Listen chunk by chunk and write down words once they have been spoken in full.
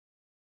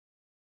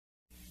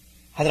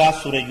حضرات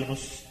سورہ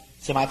یونس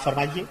سماعت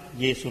فرمائیے.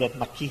 یہ سورت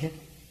مکی ہے.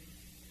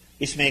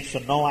 اس میں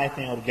 109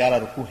 آیتیں اور 11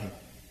 رکوع ہیں.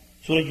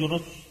 سورہ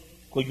یونس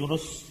کو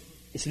یونس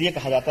اس لیے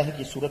کہا جاتا ہے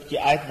کہ سورت کی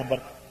آیت نمبر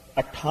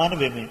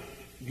 98 میں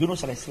یونس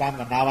علیہ السلام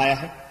کا نام آیا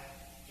ہے.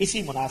 اسی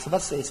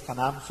مناسبت سے اس کا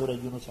نام سورہ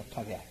یونس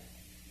رکھا گیا ہے.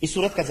 اس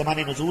سورت کا زمان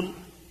نزول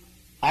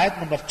آیت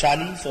نمبر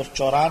 40 اور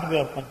 94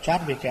 اور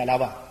 95 کے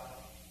علاوہ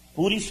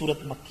پوری سورت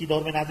مکی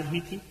دور میں نازل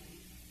ہوئی تھی.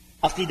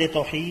 عقید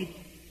توحید،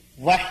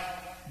 وحی،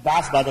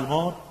 بعث بعد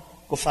الموت،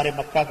 کفار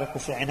مکہ کا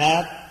کفر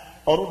عناد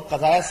اور ان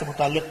قضایا سے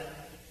متعلق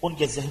ان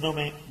کے ذہنوں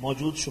میں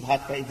موجود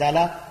شبہات کا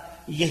ازالہ،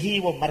 یہی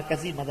وہ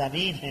مرکزی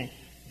مضامین ہیں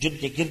جن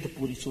کے گرد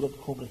پوری سورت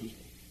گھوم رہی ہے.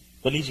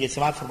 تو لیجیے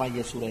سماعت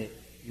فرمائیے سورہ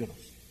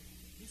یونس.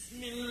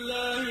 بسم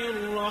اللہ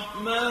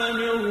الرحمن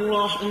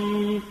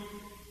الرحیم.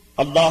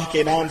 اللہ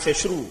کے نام سے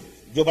شروع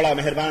جو بڑا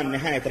مہربان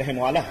نہایت رحم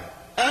والا ہے.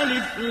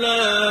 الف لام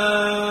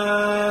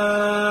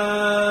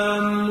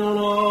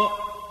را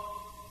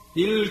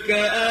تلك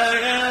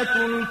آیات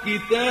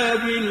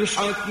الكتاب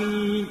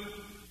الحکیم.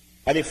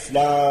 الف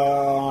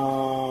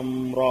لام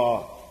را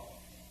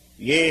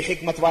یہ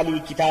حکمت والی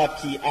کتاب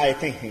کی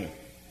آیتیں ہیں.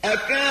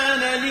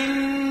 أكان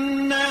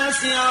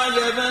للناس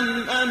عجبا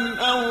أن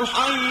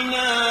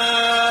أوحينا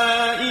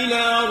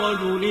إلى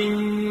رجل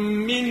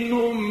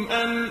منهم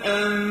أن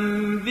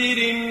أنذر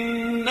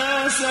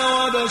الناس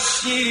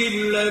وبشر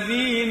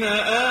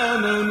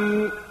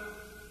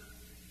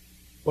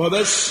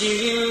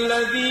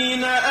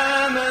الذين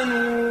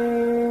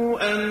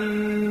آمنوا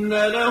أن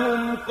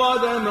لهم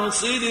قدم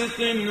صدق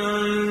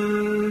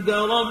عند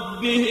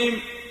ربهم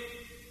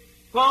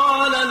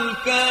قال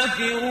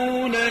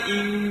الكافرون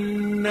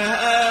إن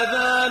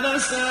هذا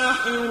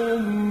لساحر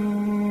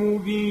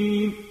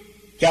مبين.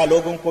 کیا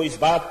لوگوں کو اس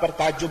بات پر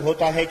تعجب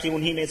ہوتا ہے کہ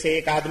انہی میں سے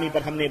ایک آدمی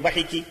پر ہم نے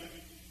وحی کی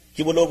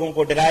کہ وہ لوگوں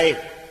کو ڈرائے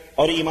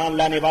اور ایمان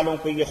لانے والوں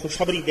کو یہ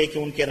خوشخبری دے کہ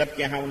ان کے رب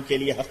کے ہاں ان کے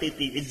لیے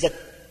حقیقی عزت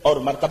اور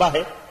مرتبہ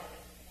ہے.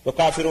 تو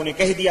کافروں نے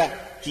کہہ دیا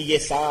کہ یہ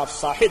صاف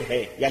ساحر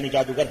ہے یعنی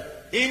جادوگر ہے.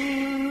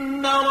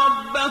 إن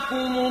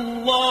ربكم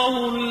الله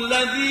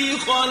الذي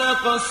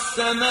خلق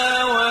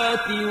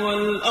السماوات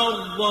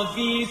والأرض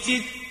في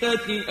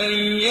 6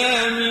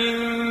 أيام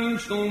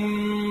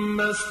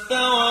ثم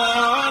استوى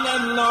على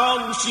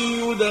العرش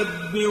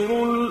يدبر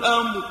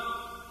الأمر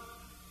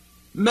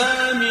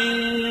ما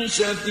من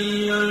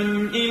شفيع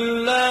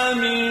إلا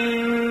من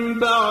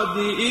بعد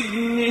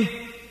إذنه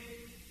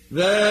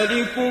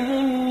ذلكم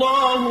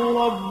الله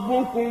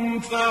ربكم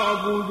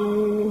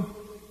فاعبدوه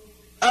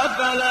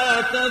افلا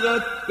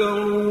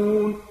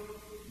تذکرون.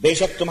 بے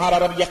شک تمہارا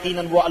رب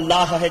یقیناً وہ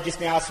اللہ ہے جس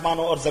نے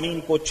آسمانوں اور زمین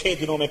کو 6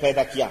 دنوں میں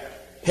پیدا کیا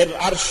پھر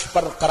عرش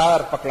پر قرار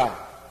پکڑا.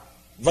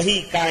 وہی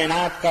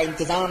کائنات کا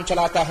انتظام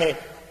چلاتا ہے.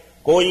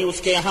 کوئی اس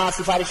کے یہاں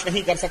سفارش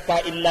نہیں کر سکتا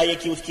الا یہ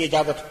کہ اس کی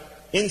اجازت.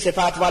 ان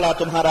صفات والا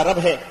تمہارا رب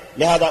ہے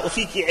لہذا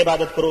اسی کی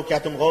عبادت کرو. کیا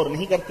تم غور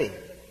نہیں کرتے؟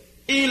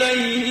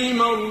 إليه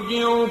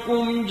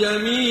مرجعكم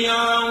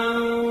جميعا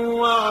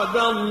وعد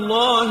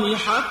الله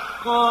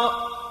حقا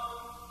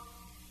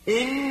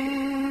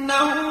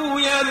إنه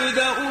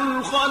يبدأ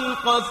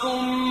الخلق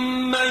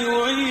ثم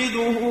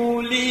يعيده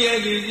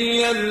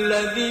ليجزي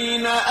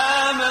الذين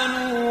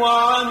آمنوا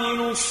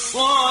وعملوا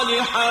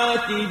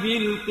الصالحات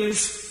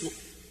بالقسط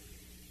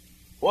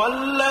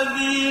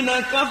والذين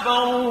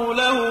كفروا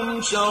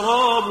لهم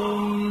شراب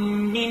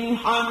من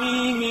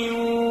حميم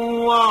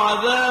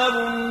وعذاب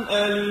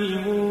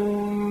أليم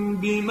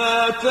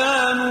بما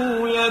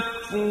كانوا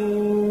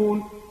يكفرون.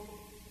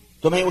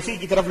 تمہیں اسی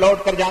کی طرف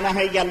لوٹ کر جانا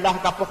ہے. یہ اللہ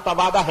کا پختہ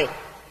وعدہ ہے.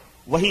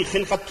 وہی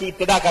خلقت کی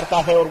ابتدا کرتا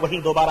ہے اور وہی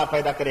دوبارہ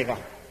پیدا کرے گا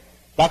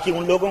تاکہ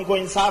ان لوگوں کو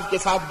انصاف کے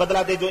ساتھ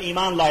بدلہ دے جو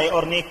ایمان لائے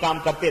اور نیک کام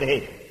کرتے رہے.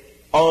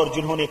 اور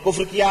جنہوں نے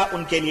کفر کیا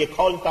ان کے لیے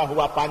کھولتا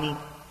ہوا پانی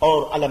اور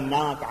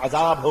المناک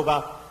عذاب ہوگا.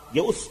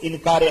 یہ اس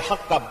انکار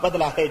حق کا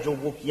بدلہ ہے جو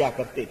وہ کیا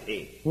کرتے تھے.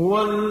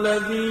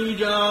 والذی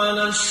جعل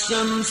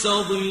الشمس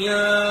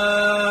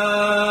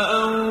ضیاء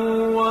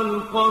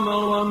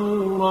والقمر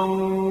نورا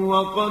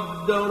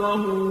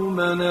وقدره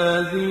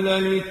منازل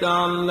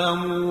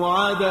لتعلموا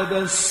عدد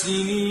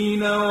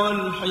السنين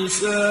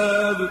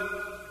والحساب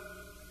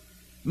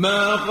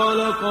ما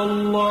خلق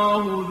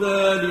الله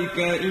ذلك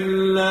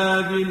إلا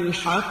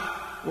بالحق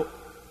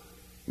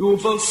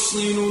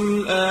يفصل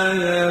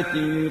الآيات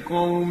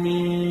لقوم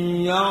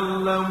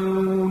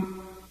يعلمون.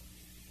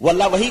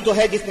 واللہ وہی تو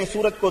ہے جس نے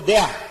سورج کو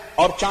دیا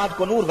اور چاند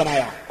کو نور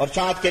بنایا اور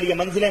چاند کے لیے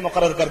منزلیں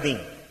مقرر کر دیں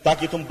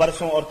تاکہ تم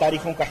برسوں اور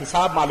تاریخوں کا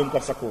حساب معلوم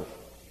کر سکو.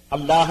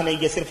 اللہ نے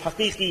یہ صرف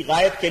حقیقی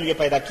غائب کے لیے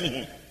پیدا کی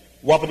ہیں.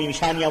 وہ اپنی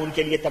نشانیاں ان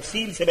کے لیے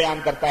تفصیل سے بیان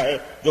کرتا ہے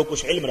جو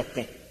کچھ علم رکھتے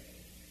ہیں.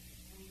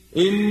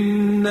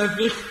 إن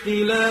في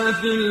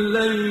اختلاف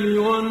الليل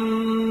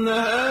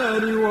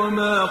والنهار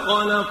وما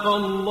خلق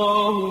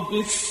الله في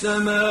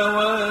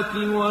السماوات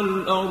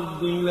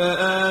والأرض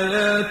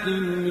لآيات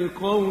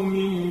لقوم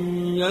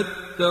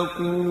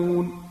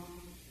يتقون.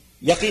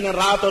 یقیناً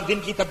رات اور دن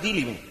کی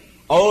تبدیلی میں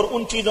اور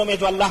ان چیزوں میں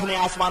جو اللہ نے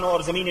آسمانوں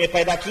اور زمین میں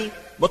پیدا کی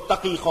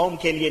متقی قوم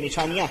کے لیے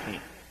نشانیاں ہیں.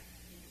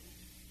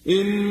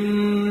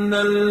 إن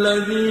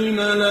الذين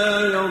لا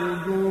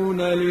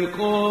يرجون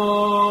لقاءنا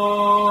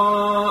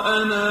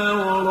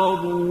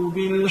ورضوا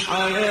بالله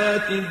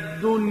الحياة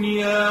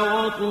الدنيا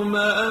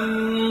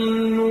واطمأنوا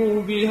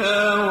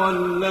بها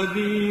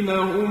والذين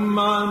هم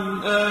عن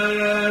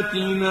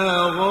آياتنا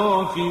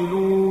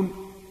غافلون.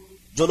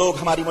 جو لوگ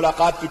ہماری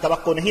ملاقات کی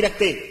توقع نہیں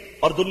رکھتے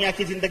اور دنیا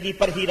کی زندگی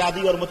پر ہی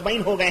راضی اور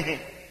مطمئن ہو گئے ہیں،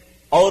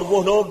 اور وہ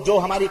لوگ جو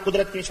ہماری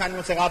قدرت کی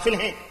نشانیوں سے غافل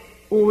ہیں،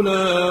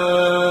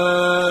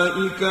 أولئك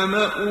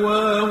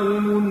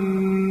مأواهم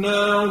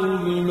النار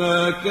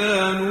بما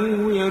كانوا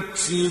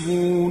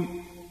يكسبون.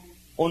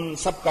 ان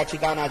سب کا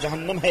ٹھکانہ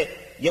جہنم ہے،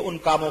 یہ ان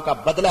کاموں کا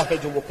بدلہ ہے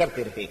جو وہ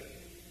کرتے رہے.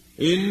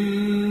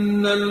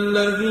 إن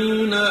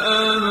الذين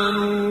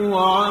آمنوا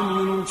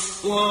وعملوا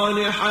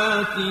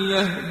الصالحات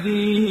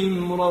يهديهم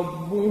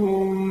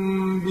ربهم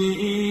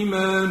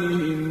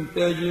بإيمانهم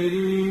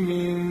تجري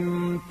من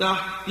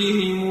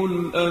تحتهم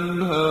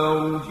الأنهار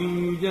في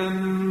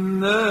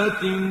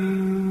جنات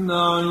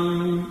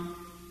النعيم.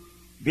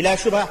 بلا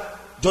شبہ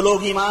جو لوگ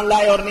ایمان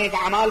لائے اور نیک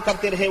اعمال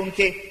کرتے رہے، ان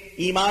کے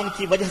ایمان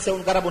کی وجہ سے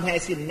ان کا رب انہیں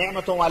ایسی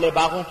نعمتوں والے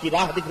باغوں کی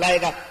راہ دکھلائے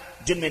گا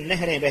جن میں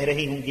نہریں بہ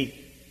رہی ہوں گی.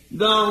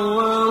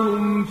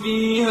 دعواهم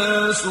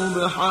فيها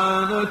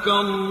سبحانك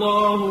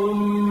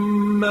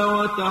اللهم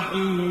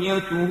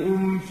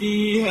وتحيتهم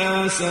فيها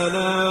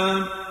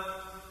سلام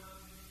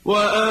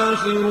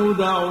وآخر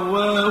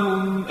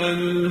دعواهم أن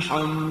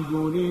الحمد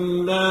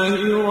لله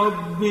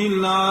رب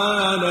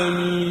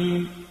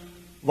العالمين.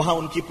 وہاں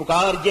ان کی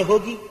پکار یہ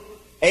ہوگی،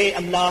 اے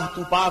اللہ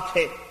تو پاک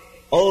ہے،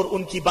 اور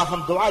ان کی باہم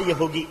دعا یہ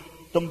ہوگی،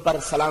 تم پر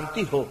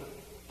سلامتی ہو،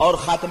 اور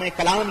خاتمہ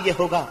کلام یہ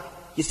ہوگا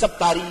کہ سب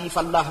تعریف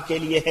اللہ کے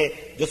لیے ہے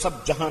جو سب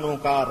جہانوں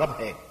کا رب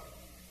ہے.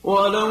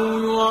 وَلَوْ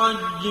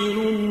يُعَجِّلُ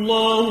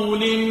اللَّهُ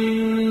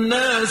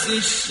لِلنَّاسِ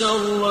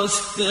الشَّرَّ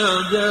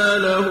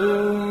اسْتِعْجَالَهُم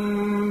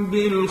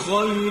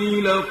بِالْخَيْرِ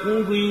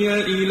لَقُضِيَ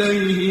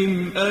إِلَيْهِمْ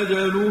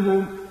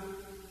أَجَلُهُمْ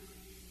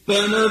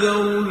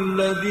فَنَذَرُ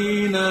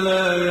الَّذِينَ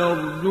لَا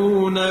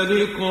يَرْجُونَ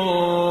لِقَاءَنَا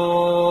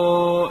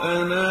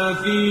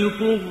فِي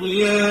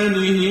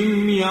طُغْيَانِهِمْ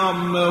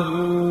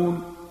يَعْمَهُونَ.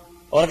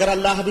 اور اگر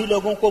اللہ بھی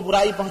لوگوں کو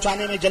برائی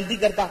پہنچانے میں جلدی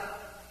کرتا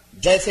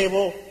جیسے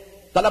وہ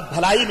طلب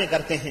بھلائی میں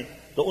کرتے ہیں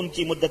تو ان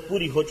کی مدت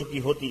پوری ہو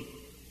چکی ہوتی.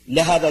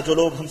 لہذا جو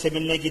لوگ ہم سے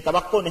ملنے کی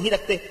توقع نہیں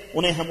رکھتے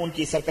انہیں ہم ان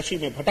کی سرکشی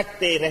میں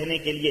بھٹکتے رہنے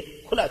کے لیے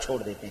کھلا چھوڑ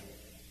دیتے ہیں.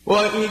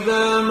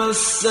 وَإِذَا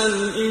مَسَّ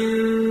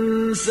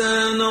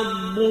الْإِنسَانَ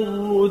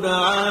الضُّرُّ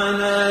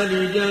دَعَانَا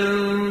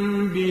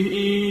لِجَنبِهِ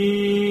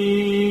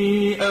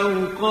أَوْ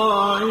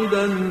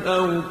قَاعِدًا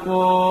أَوْ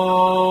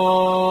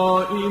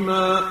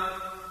قَائِمًا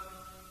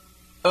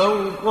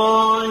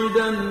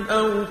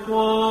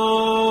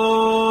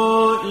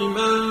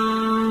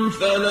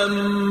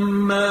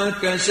فَلَمَّا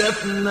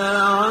كَشَفْنَا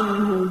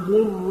عَنْهُ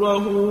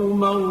ضُرَّهُ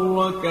مَرَّ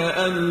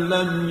كَأَن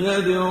لَّمْ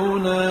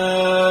يَدْعُنَا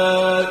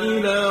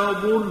إِلَى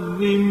ضُرٍّ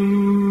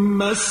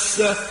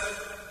مَّسَّهُ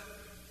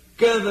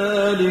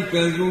كَذَلِكَ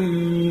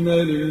زُيِّنَ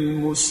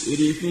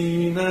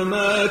لِلْمُسْرِفِينَ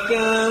مَا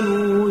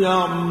كَانُوا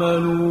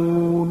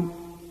يَعْمَلُونَ.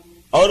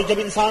 اور جب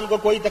انسان کو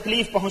کوئی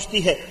تکلیف پہنچتی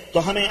ہے تو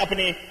ہمیں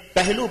اپنے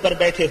پہلو پر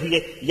بیٹھے ہوئے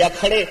یا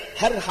کھڑے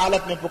ہر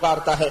حالت میں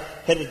پکارتا ہے،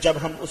 پھر جب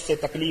ہم اس سے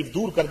تکلیف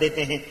دور کر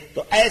دیتے ہیں تو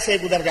ایسے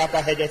گزر جاتا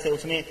ہے جیسے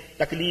اس نے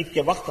تکلیف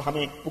کے وقت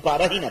ہمیں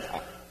پکارا ہی نہ تھا.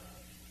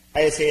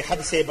 ایسے حد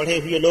سے بڑھے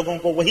ہوئے لوگوں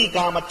کو وہی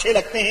کام اچھے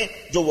لگتے ہیں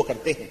جو وہ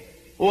کرتے ہیں.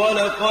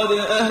 وَلَقَدْ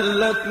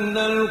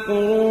أَهْلَكْنَا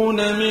الْقُرُونَ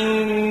مِنْ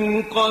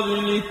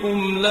قَبْلِكُمْ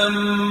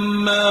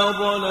لَمَّا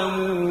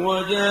ظَلَمُوا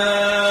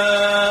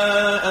وَجَاءَتْهُمْ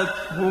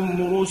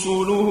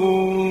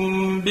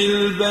رُسُلُهُم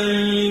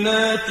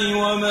بِالْبَيِّنَاتِ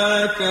وَمَا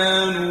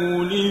كَانُوا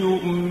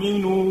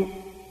لِيُؤْمِنُوا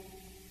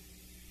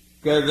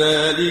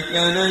كَذَلِكَ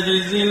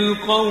نَجْزِي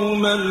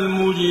الْقَوْمَ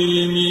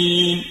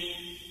الْمُجْرِمِينَ.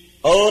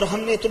 اور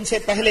ہم نے تم سے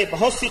پہلے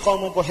بہت سی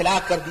قوموں کو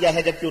ہلاک کر دیا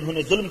ہے جبکہ انہوں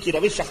نے ظلم کی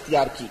روش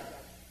اختیار کی.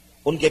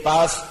 ان کے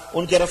پاس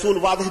ان کے رسول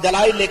واضح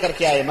دلائل لے کر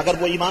کے آئے مگر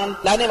وہ ایمان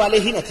لانے والے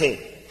ہی نہ تھے.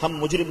 ہم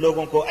مجرم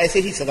لوگوں کو ایسے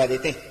ہی سزا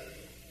دیتے ہیں.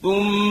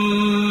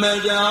 ثم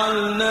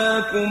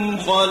جعلناكم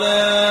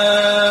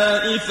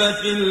خلائف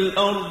في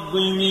الأرض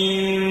من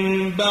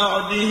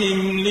بعدهم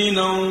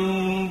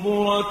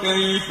لننظر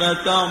كيف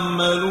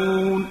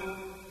تعملون.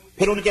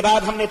 پھر ان کے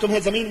بعد ہم نے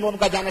تمہیں زمین میں ان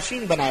کا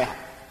جانشین بنایا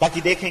تاکہ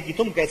دیکھیں کہ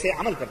تم کیسے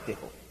عمل کرتے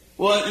ہو.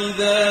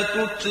 وَإِذَا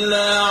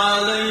تُتْلَى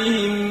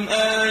عَلَيْهِمْ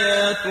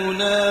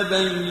آيَاتُنَا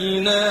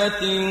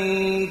بَيِّنَاتٍ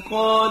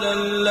قَالَ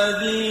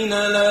الَّذِينَ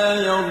لَا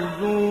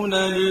يَرْجُونَ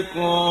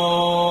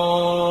لِقَاءَنَا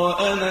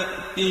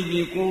ائْتِ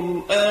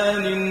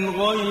بِقُرْآنٍ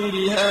غَيْرِ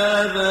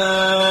هَذَا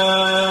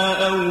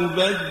أَوْ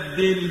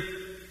بَدِّلْهُ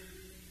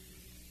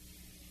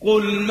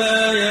قُلْ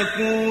مَا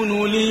يَكُونُ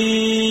لِي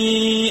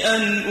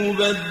أَنْ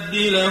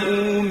أُبَدِّلَهُ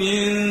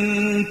مِنْ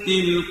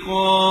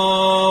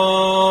تِلْقَاءِ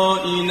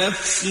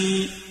نَفْسِي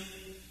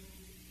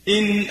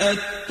إِنْ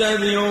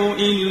أَتَّبِعُ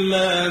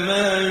إِلَّا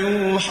مَا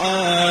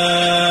يُوحَى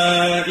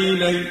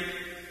إِلَيَّ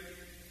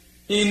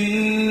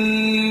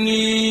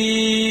إِنِّي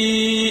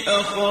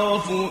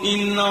أَخَافُ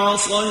إِنْ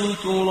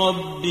عَصَيْتُ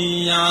رَبِّي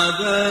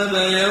عَذَابَ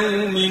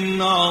يَوْمٍ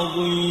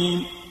عَظِيمٍ.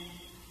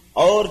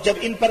 اور جب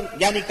ان پر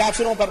یعنی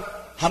کافروں پر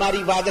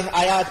ہماری واضح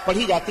آیات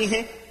پڑھی جاتی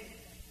ہیں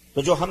تو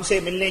جو ہم سے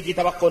ملنے کی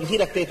توقع نہیں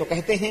رکھتے تو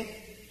کہتے ہیں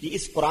کہ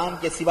اس قرآن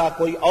کے سوا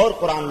کوئی اور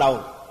قرآن لاؤ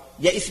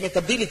یا اس میں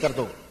تبدیلی کر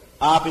دو.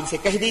 آپ ان سے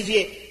کہہ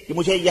دیجئے کہ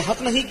مجھے یہ حق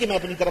نہیں کہ میں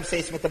اپنی طرف سے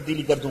اس میں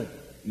تبدیلی کر دوں.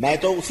 میں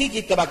تو اسی کی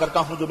اتباع کرتا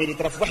ہوں جو میری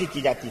طرف وحی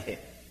کی جاتی ہے.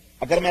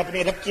 اگر میں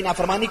اپنے رب کی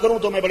نافرمانی کروں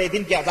تو میں بڑے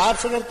دن کے عذاب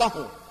سے ڈرتا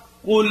ہوں.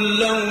 قل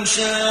لو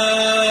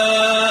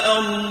شاء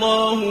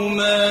الله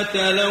ما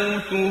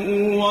تلوته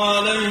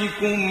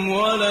عليكم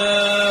ولا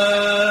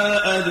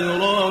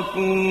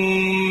أدراكم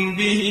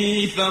به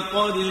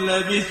فقد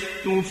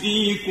لبثت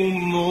فيكم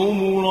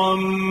عمرا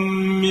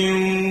من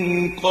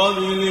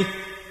قبله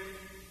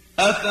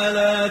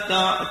أفلا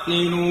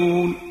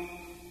تعقلون.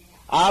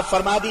 آپ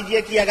فرما دیجئے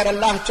کہ اگر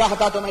اللہ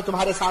چاہتا تو میں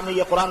تمہارے سامنے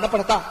یہ قرآن نہ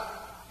پڑھتا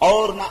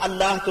اور نہ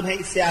اللہ تمہیں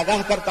اس سے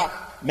آگاہ کرتا.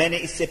 میں نے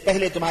اس سے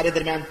پہلے تمہارے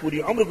درمیان پوری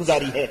عمر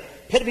گزاری ہے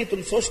پھر بھی تم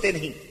سوچتے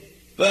نہیں.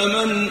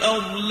 فمن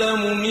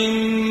أظلم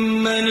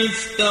ممن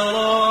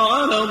افترى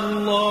على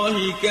الله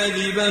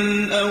كذبا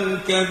أو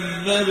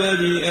كذب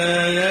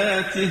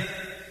بآياته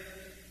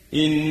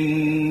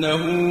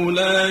إنه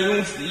لا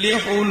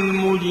يفلح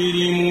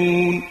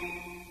المجرمون.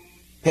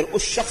 پھر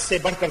اس شخص سے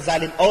بڑھ کر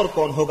ظالم اور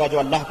کون ہوگا جو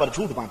اللہ پر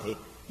جھوٹ باندھے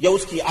یا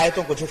اس کی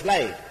آیتوں کو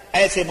جھٹلائے.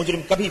 ایسے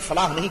مجرم کبھی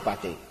فلاح نہیں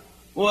پاتے.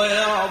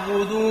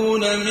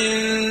 وَيَعْبُدُونَ مِن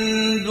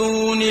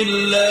دُونِ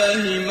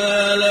اللَّهِ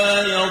مَا لَا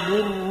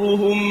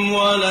يَضُرُّهُمْ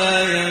وَلَا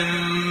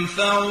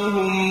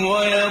يَنفَعُهُمْ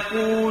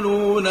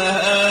وَيَقُولُونَ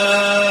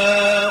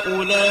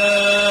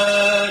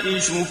هَؤُلَاءِ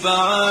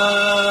شُفَعَاؤُنَا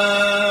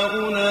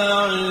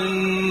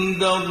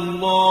عِندَ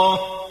اللَّهِ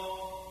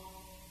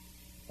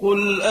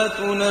قُلْ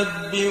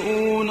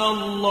أَتُنَبِّئُونَ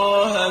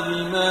اللَّهَ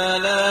بِمَا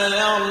لَا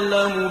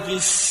يَعْلَمُ فِي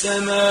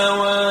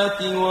السَّمَاوَاتِ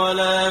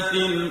وَلَا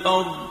فِي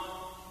الْأَرْضِ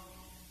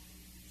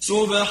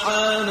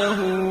سبحانه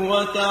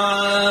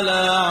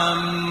وتعالى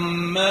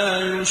عما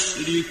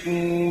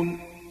يشركون.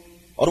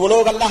 اور وہ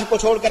لوگ اللہ کو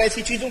چھوڑ کر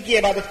ایسی چیزوں کی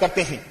عبادت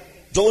کرتے ہیں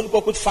جو ان کو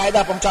کچھ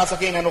فائدہ پہنچا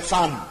سکیں نہ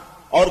نقصان،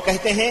 اور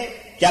کہتے ہیں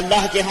کہ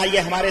اللہ کے ہاں یہ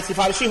ہمارے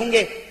سفارشی ہوں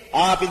گے.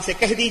 آپ ان سے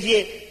کہہ دیجئے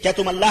کیا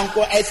تم اللہ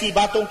کو ایسی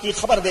باتوں کی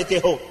خبر دیتے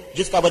ہو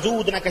جس کا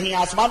وجود نہ کہیں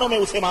آسمانوں میں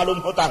اسے معلوم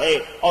ہوتا ہے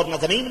اور نہ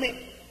زمین میں؟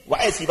 وہ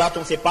ایسی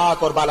باتوں سے پاک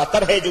اور بالا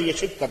تر ہے جو یہ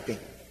شرک کرتے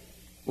ہیں.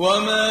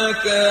 وما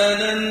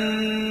كان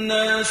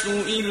الناس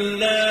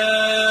إلا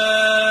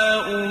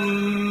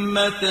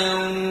أمة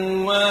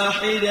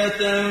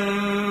واحدة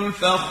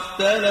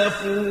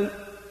فاختلفوا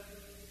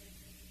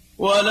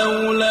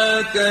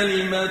ولولا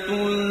كلمة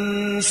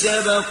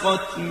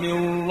سبقت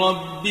من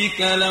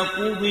ربك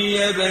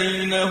لقضي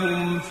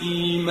بينهم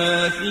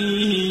فيما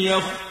فيه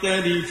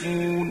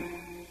يختلفون.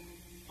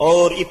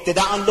 اور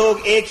ابتداءً لوگ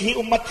ایک ہی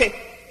امت تھے،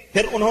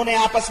 پھر انہوں نے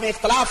آپس میں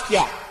اختلاف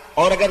کیا،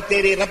 اور اگر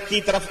تیرے رب کی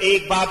طرف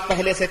ایک بات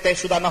پہلے سے طے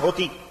شدہ نہ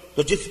ہوتی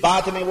تو جس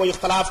بات میں وہ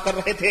اختلاف کر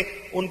رہے تھے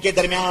ان کے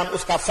درمیان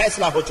اس کا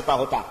فیصلہ ہو چکا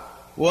ہوتا.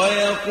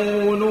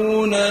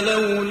 وَيَقُولُونَ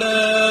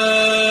لَوْلَا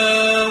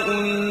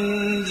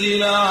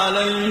أُنزِلَ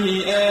عَلَيْهِ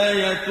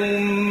آيَةٌ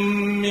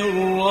مِّن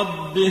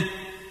رَّبِّهِ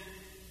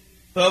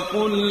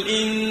فَقُلْ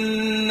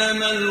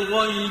إِنَّمَا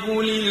الْغَيْبُ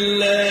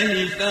لِلَّهِ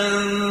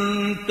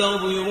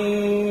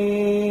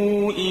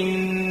فَانتَظِرُوا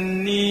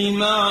إِنِّي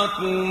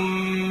مَعَكُم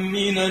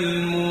مِّنَ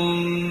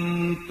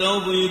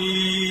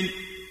الْمُنتَظِرِينَ.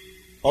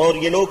 اور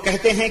یہ لوگ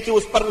کہتے ہیں کہ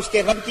اس پر اس کے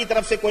رب کی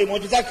طرف سے کوئی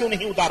معجزہ کیوں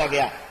نہیں اتارا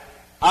گیا.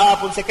 آپ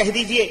ان سے کہہ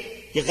دیجئے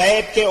کہ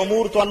غیب کے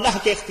امور تو اللہ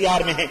کے اختیار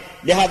میں ہیں،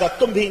 لہذا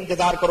تم بھی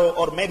انتظار کرو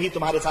اور میں بھی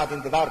تمہارے ساتھ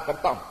انتظار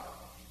کرتا ہوں.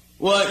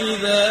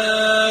 وَإِذَا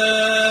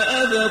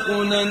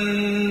أَذَقْنَا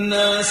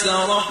النَّاسَ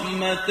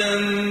رَحْمَةً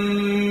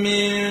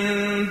مِّن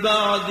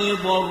بَعْدِ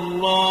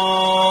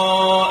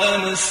ضَرَّاءَ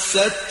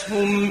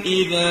مَسَّتْهُمْ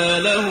إِذَا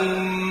لَهُم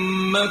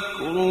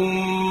مَّكْرٌ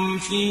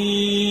فِي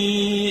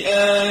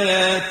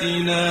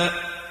آيَاتِنَا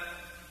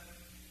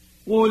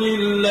قُلِ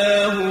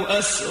اللَّهُ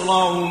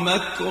أَسْرَعُ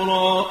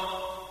مَكْرًا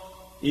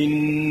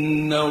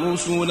إِنَّ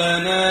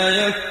رُسُلَنَا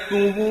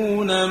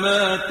يَكْتُبُونَ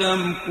مَا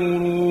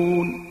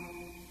تَمْكُرُونَ.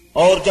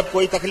 اور جب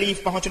کوئی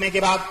تکلیف پہنچنے کے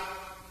بعد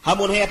ہم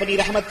انہیں اپنی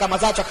رحمت کا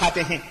مزہ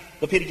چکھاتے ہیں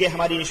تو پھر یہ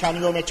ہماری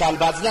نشانیوں میں چال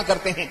بازیاں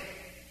کرتے ہیں.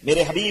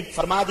 میرے حبیب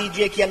فرما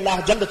دیجئے کہ اللہ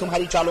جلد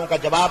تمہاری چالوں کا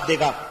جواب دے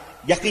گا،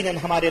 یقیناً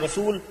ہمارے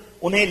رسول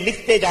انہیں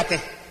لکھتے جاتے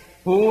ہیں.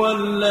 هو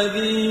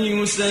الذي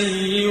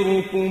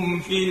يسيركم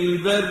في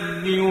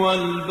البر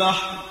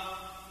والبحر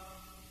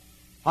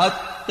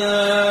حتى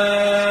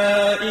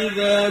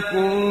إذا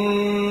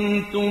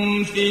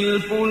كنتم في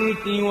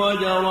الفلك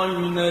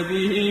وجرين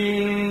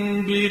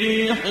بهم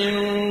بريح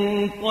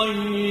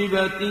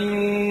طيبة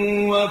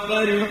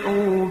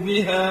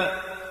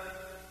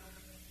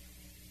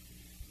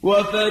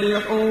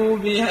وفرحوا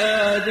بها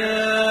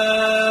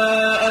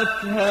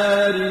جاءتها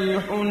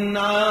ريح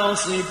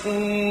عاصف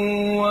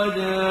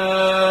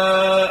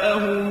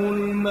وجاءهم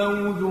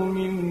الموج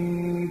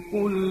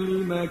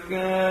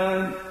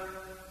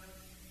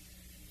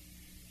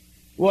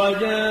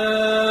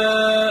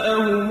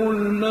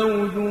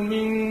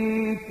من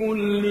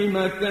كل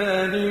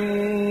مكان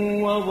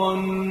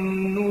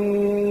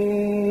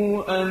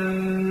وظنوا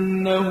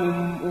أنهم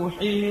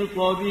أحيط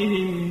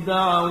بهم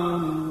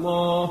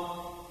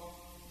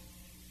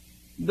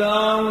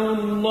دعوا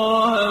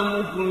الله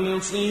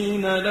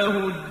مخلصين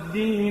له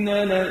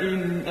الدين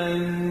لئن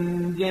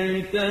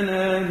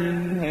أنجيتنا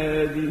من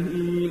هذه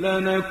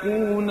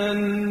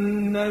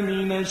لنكونن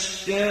من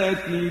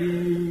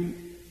الشاكرين.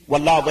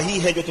 واللہ وہی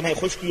ہے جو تمہیں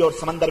خشکی اور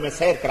سمندر میں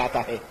سیر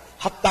کراتا ہے،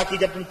 حتیٰ کہ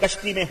جب تم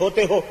کشتی میں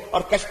ہوتے ہو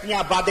اور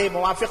کشتیاں بادے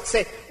موافق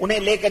سے انہیں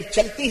لے کر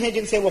چلتی ہیں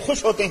جن سے وہ خوش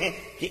ہوتے ہیں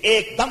کہ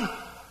ایک دم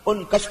ان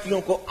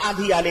کشتیوں کو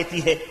آندھی آ لیتی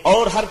ہے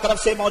اور ہر طرف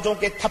سے موجوں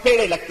کے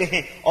تھپیڑے لگتے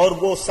ہیں اور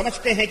وہ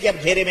سمجھتے ہیں کہ اب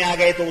گھیرے میں آ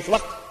گئے، تو اس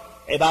وقت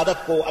عبادت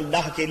کو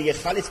اللہ کے لیے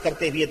خالص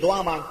کرتے ہوئے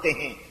دعا مانگتے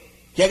ہیں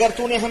کہ اگر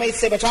تو نے ہمیں اس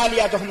سے بچا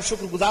لیا تو ہم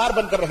شکر گزار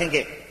بن کر رہیں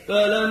گے.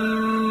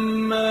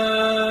 فلما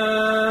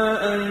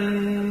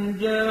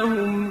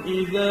أنجاهم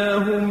إذا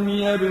هم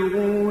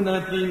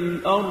يبغون في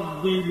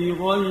الأرض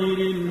بغير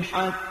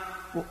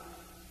الحق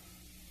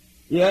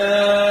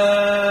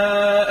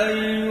يا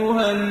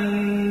أيها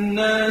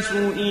الناس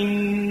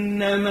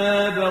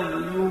إنما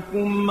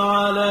بغيكم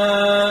على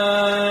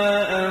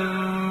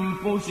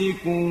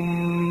أنفسكم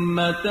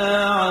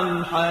متاع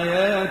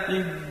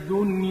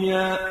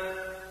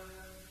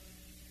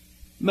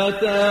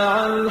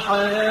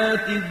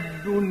الحياة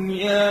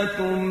الدنيا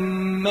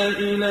ثم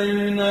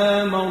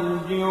إلينا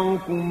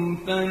مرجعكم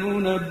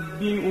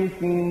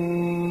فننبئكم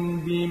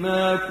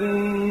بما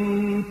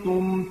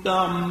كنتم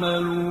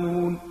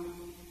تعملون.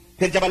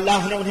 پھر جب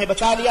اللہ نے انہیں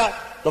بچا لیا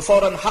تو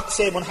فوراً حق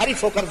سے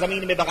منحرف ہو کر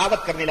زمین میں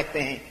بغاوت کرنے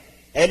لگتے ہیں.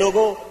 اے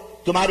لوگو،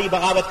 تمہاری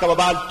بغاوت کا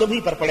وبال تم ہی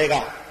پر پڑے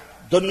گا.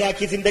 دنیا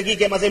کی زندگی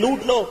کے مزے لوٹ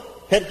لو،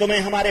 پھر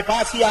تمہیں ہمارے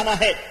پاس ہی آنا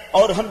ہے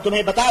اور ہم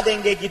تمہیں بتا دیں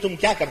گے کہ تم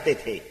کیا کرتے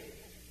تھے.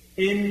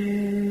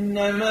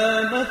 إنما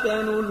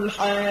مثل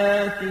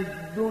الحياة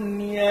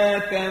الدنيا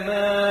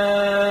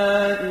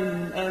كماء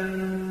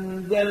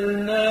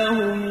أنزلناه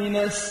من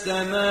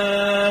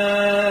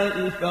السماء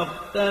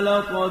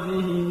فاختلط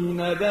به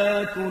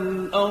نبات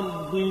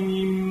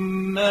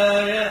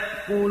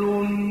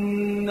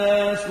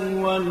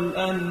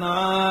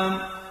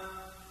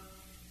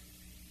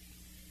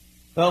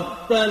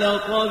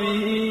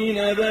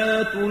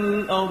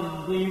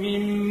الأرض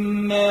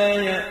مما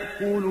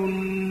يأكل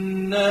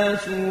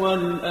الناس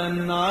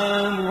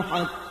والأنعام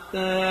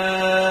حتى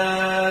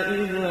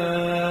إذا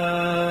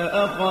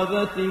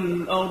أخذت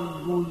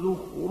الأرض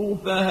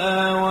زخرفها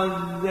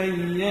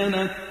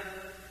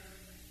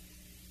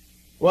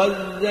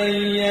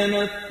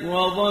وزينت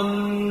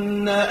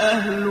وظن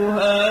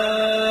أهلها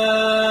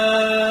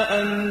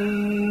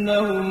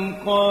أنهم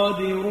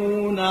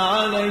قادرون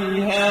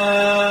عليها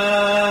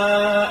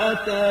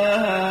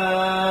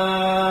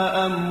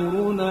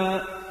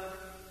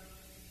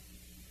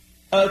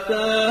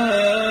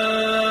أتاها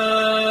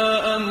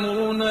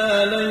أمرنا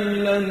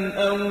ليلا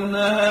أو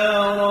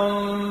نهارا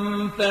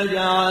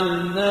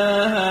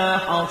فجعلناها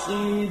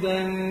حصيدا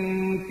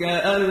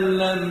كأن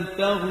لم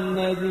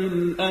تغن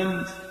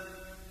بالأمس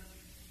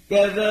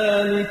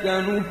كذلك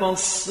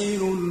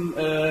نفصل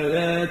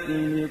الآيات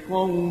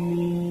لقوم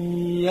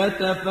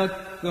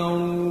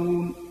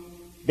يتفكرون.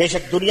 بے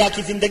شک دنیا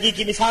کی زندگی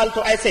کی مثال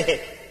تو ایسے ہے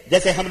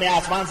جیسے ہم نے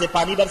آسمان سے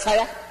پانی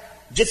برسایا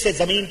جس سے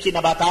زمین کی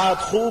نباتات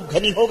خوب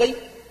گھنی ہو گئی،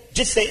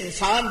 جس سے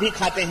انسان بھی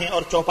کھاتے ہیں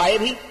اور چوپائے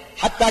بھی،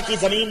 حتیٰ کہ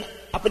زمین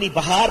اپنی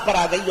بہار پر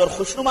آ گئی اور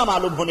خوشنما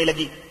معلوم ہونے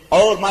لگی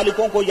اور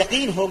مالکوں کو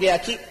یقین ہو گیا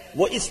کہ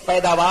وہ اس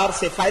پیداوار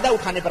سے فائدہ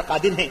اٹھانے پر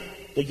قادر ہیں.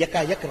 تو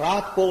یکا یک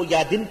رات کو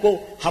یا دن کو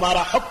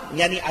ہمارا حکم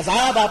یعنی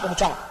عذاب آ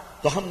پہنچا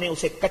تو ہم نے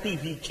اسے کٹی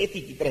ہوئی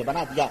کھیتی کی طرح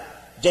بنا دیا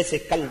جیسے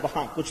کل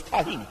وہاں کچھ تھا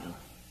ہی نہیں.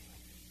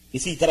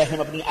 اسی طرح ہم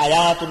اپنی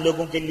آیات ان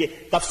لوگوں کے لیے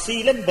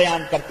تفصیلاً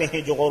بیان کرتے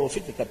ہیں جو غور و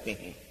فکر کرتے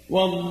ہیں.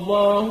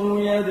 والله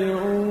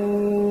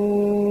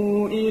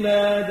يدعو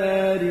إلى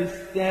دار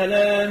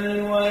السلام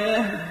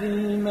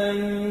ويهدي من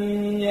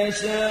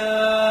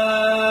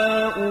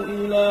يشاء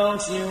إلى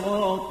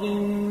صراط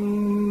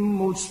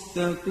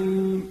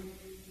مستقيم.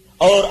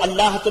 اور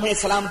اللہ تمہیں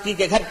سلامتی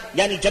کے گھر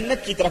یعنی جنت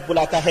کی طرف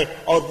بلاتا ہے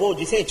اور وہ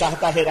جسے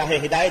چاہتا ہے راہ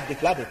ہدایت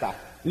دکھلا دیتا ہے.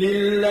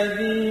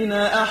 للذين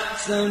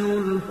أحسنوا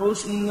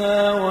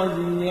الحسنى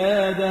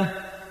وزيادة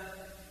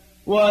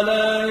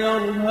ولا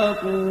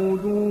يرهق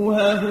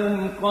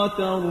وجوههم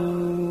قتر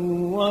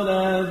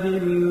ولا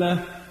ذلة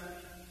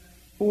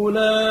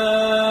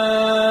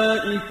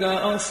أولئك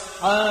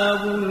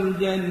أصحاب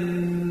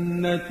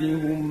الجنة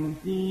هم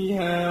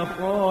فيها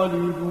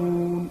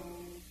خالدون.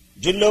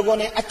 جن لوگوں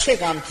نے اچھے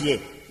کام کیے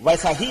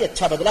ویسا ہی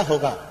اچھا بدلہ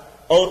ہوگا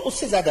اور اس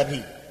سے زیادہ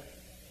بھی.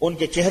 ان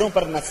کے چہروں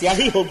پر نہ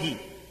سیاہی ہوگی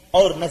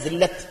اور نہ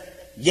ذلت.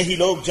 یہی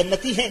لوگ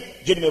جنتی ہیں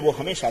جن میں وہ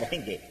ہمیشہ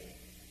رہیں گے.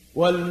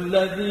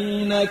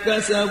 والذين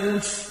كسبوا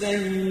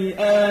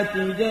السيئات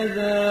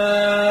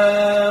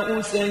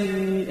جزاء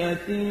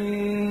سيئة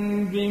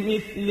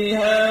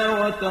بمثلها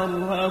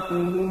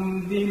وترهقهم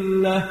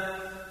ذلة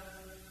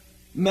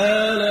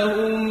ما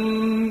لهم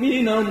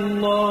من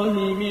الله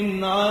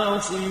من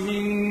عاصم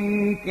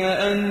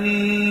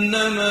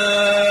كأنما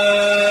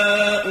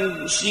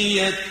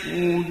أغشيت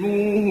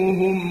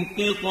وجوههم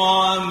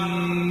قطعا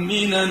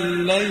من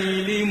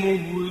الليل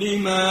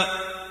مظلما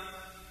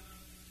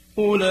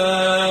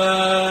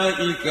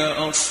أولئك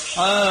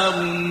أصحاب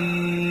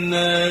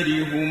النار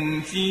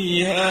هم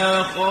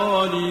فيها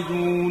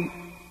خالدون.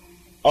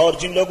 اور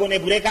جن لوگوں نے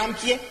برے کام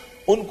کیے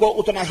ان کو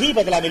اتنا ہی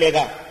بدلہ ملے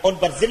گا، ان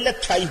پر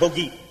ذلت چھائی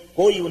ہوگی،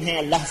 کوئی انہیں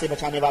اللہ سے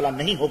بچانے والا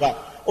نہیں ہوگا،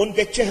 ان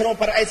کے چہروں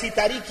پر ایسی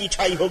تاریکی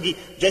چھائی ہوگی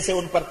جیسے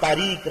ان پر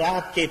تاریک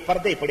رات کے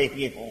پردے پڑے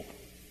ہوئے ہوں،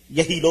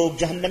 یہی لوگ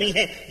جہنمی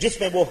ہیں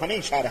جس میں وہ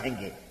ہمیشہ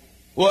رہیں گے۔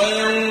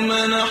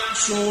 وَيَوْمَ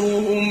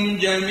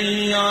نَحْشُرُهُمْ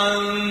جَمِيعًا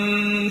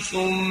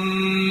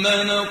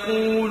ثُمَّ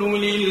نَقُولُ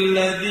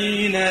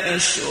لِلَّذِينَ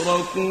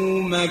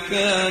أَشْرَكُوا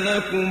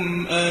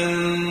مَكَانَكُمْ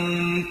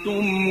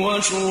أَنْتُمْ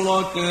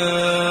وَشُرَكَاؤُكُمْ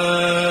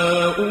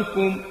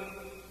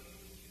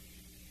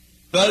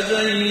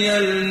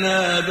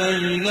فَزَيَّلْنَا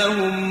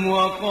بَيْنَهُمْ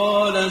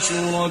وَقَالَ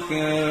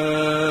شُرَكَاؤُهُمْ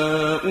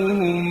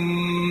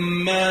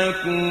مَا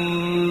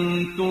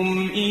كُنْتُمْ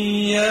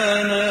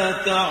إِيَّانَا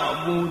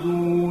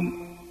تَعْبُدُونَ۔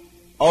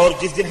 اور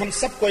جس دن ہم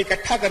سب کو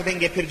اکٹھا کر دیں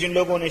گے، پھر جن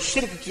لوگوں نے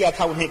شرک کیا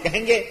تھا انہیں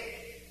کہیں گے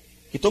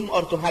کہ تم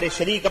اور تمہارے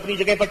شریک اپنی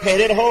جگہ پر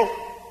ٹھہرے رہو،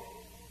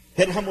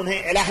 پھر ہم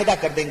انہیں علیحدہ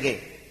کر دیں گے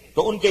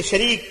تو ان کے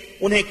شریک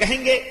انہیں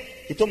کہیں گے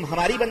کہ تم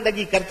ہماری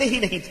بندگی کرتے ہی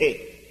نہیں تھے۔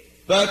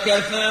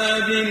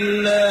 فَكَفَى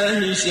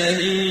بِاللَّهِ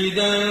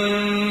شَهِيدًا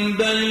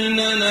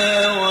بَيْنَنَا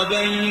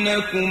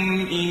وَبَيْنَكُمْ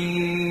إِن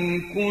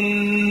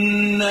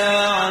كُنَّا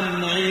عَنْ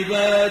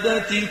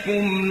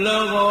عِبَادَتِكُمْ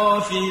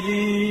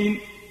لَغَافِلِينَ۔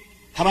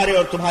 ہمارے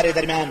اور تمہارے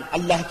درمیان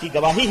اللہ کی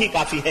گواہی ہی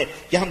کافی ہے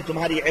کہ ہم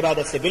تمہاری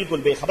عبادت سے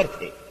بالکل بے خبر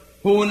تھے۔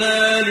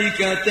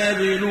 هُنَالِكَ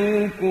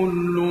تَبْلُو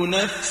كُلُّ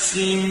نَفْسٍ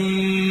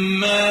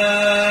مَّا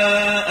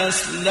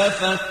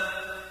أَسْلَفَتْ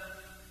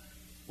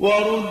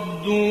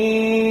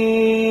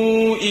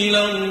وَرُدُّوا إِلَى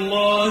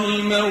اللَّهِ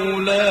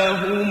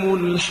مَوْلَاهُمُ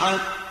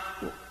الْحَقِّ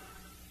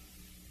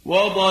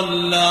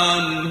وَضَلَّ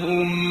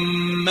عَنْهُم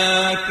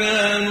مَّا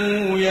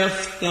كَانُوا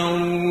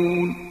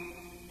يَفْتَرُونَ۔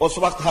 اس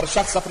وقت ہر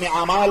شخص اپنے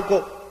اعمال کو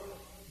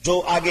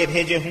جو آگے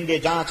بھیجے ہوں گے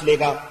جانچ لے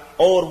گا،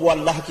 اور وہ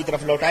اللہ کی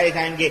طرف لوٹائے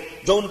جائیں گے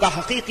جو ان کا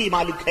حقیقی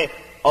مالک ہے،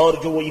 اور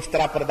جو وہ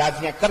افطرا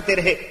پردازیاں کرتے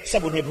رہے سب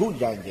انہیں بھول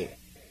جائیں گے۔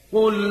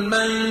 قُلْ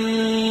مَنْ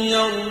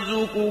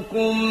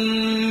يَرْزُقُكُم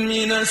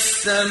مِّنَ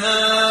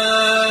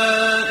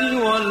السَّمَاءِ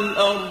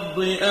وَالْأَرْضِ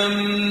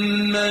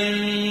أَمَّن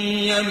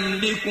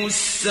يَمْلِكُ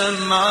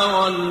السَّمْعَ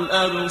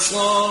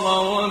وَالْأَبْصَارَ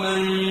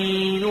وَمَن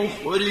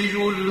يُخْرِجُ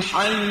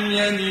الْحَيَّ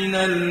مِنَ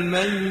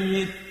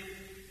الْمَيِّتِ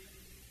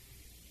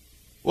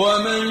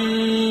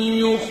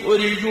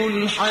وَيُخْرِجُ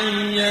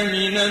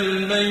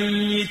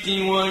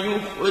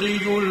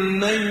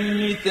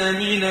الْمَيِّتَ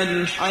مِنَ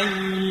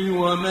الْحَيِّ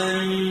وَمَن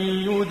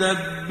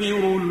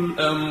يُدَبِّرُ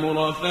الْأَمْرَ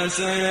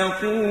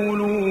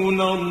فَسَيَقُولُونَ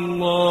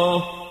اللَّهُ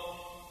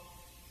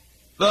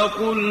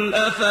فَقُلْ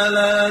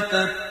أَفَلَا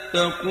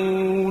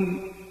تَتَّقُونَ۔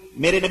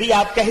 میرے نبی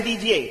آپ کہہ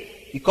دیجئے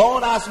کہ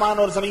کون آسمان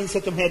اور زمین سے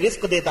تمہیں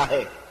رزق دیتا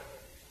ہے،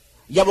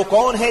 یا وہ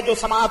کون ہے جو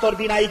سماعت اور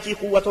بینائی کی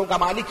قوتوں کا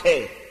مالک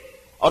ہے،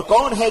 اور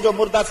کون ہے جو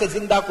مردہ سے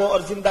زندہ کو اور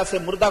زندہ سے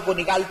مردہ کو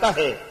نکالتا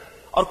ہے،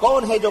 اور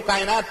کون ہے جو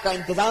کائنات کا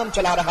انتظام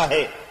چلا رہا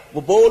ہے؟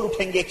 وہ بول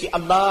اٹھیں گے کہ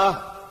اللہ،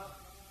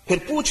 پھر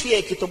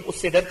پوچھئے کہ تم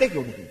اس سے ڈرتے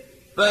کیوں نہیں؟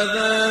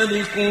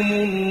 فَذَلِكُمُ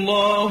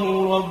اللَّهُ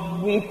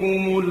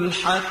رَبُّكُمُ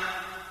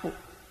الْحَقُّ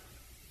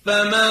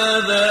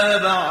فَمَاذَا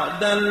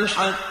بَعْدَ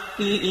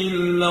الْحَقِّ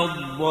إِلَّا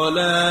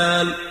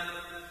الضَّلَالُ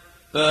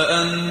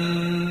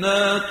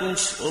فَأَنَّى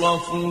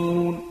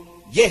تُصْرَفُونَ۔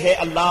 یہ ہے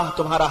اللہ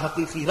تمہارا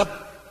حقیقی رب،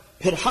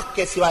 پھر حق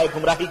کے سوائے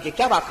گمراہی کے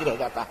کیا باقی رہ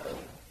جاتا ہے؟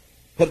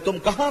 پھر تم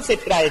کہاں سے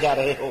پھرائے جا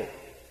رہے ہو؟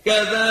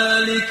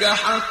 كَذَلِكَ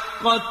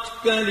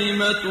حَقَّتْ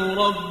كَلِمَةُ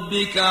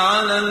رَبِّكَ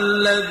عَلَى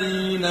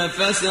الَّذِينَ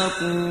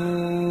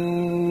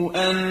فَسَقُوا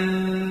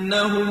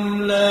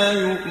أَنَّهُمْ لَا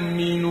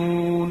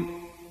يُؤْمِنُونَ۔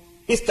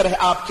 اس طرح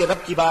آپ کے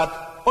رب کی بات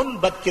ان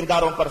بد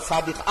کرداروں پر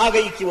صادق آ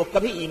گئی کہ وہ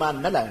کبھی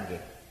ایمان نہ لائیں گے۔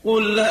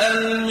 قُلْ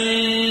هَلْ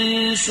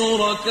مِن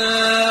شُرَكَائِكُم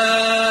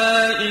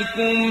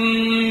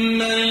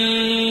مَّن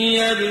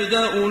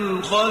يَبْدَأُ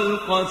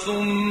الْخَلْقَ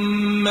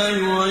ثُمَّ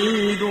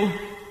يُعِيدُهُ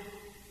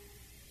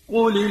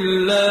قُلِ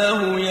اللَّهُ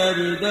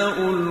يَبْدَأُ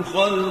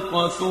الْخَلْقَ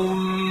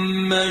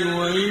ثُمَّ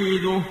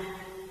يُعِيدُهُ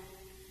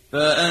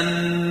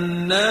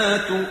فَأَنَّى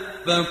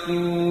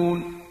تُؤْفَكُونَ۔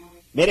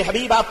 میرے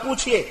حبیب آپ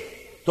پوچھئے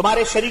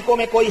تمہارے شریکوں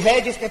میں کوئی ہے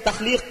جس نے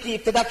تخلیق کی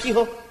ابتدا کی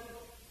ہو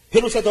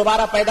پھر اسے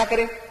دوبارہ پیدا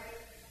کرے؟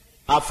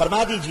 آپ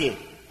فرما دیجئے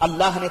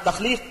اللہ نے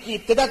تخلیق کی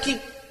ابتدا کی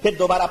پھر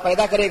دوبارہ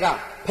پیدا کرے گا،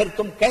 پھر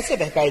تم کیسے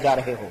بہکائے جا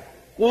رہے ہو؟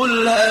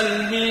 قُلْ هَلْ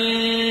مِن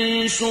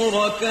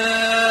شُرَكَائِكُم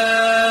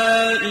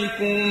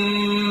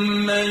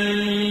مَّن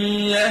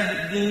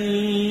يَهْدِي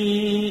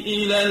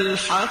إِلَى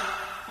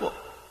الْحَقِّ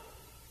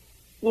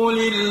قُلِ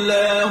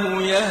اللَّهُ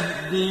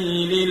يَهْدِي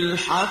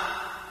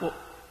لِلْحَقِّ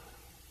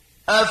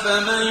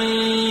أَفَمَن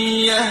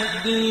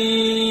يَهْدِي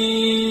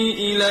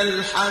إِلَى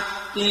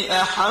الْحَقِّ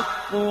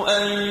أَحَقُّ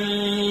أَن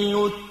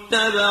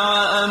يُتَّبَعَ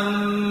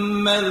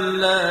أَمَّن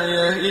لَّا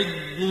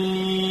يَهِدِّي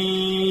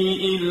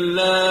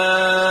إِلَّا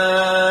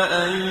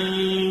أَن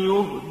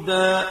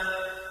يُهْدَىٰ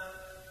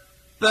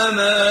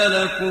فَمَا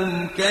لَكُمْ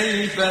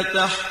كَيْفَ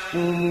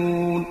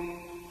تَحْكُمُونَ۔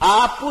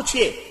 آپ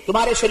پوچھئے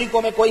تمہارے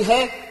شریکوں میں کوئی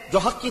ہے جو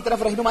حق کی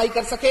طرف رہنمائی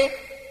کر سکے؟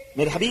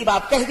 میرے حبیب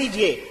آپ کہہ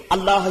دیجئے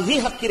اللہ ہی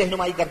حق کی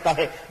رہنمائی کرتا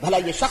ہے، بھلا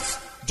یہ شخص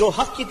جو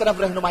حق کی طرف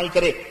رہنمائی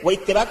کرے وہ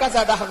اتباع کا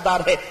زیادہ حقدار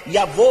ہے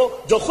یا وہ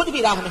جو خود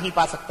بھی راہ نہیں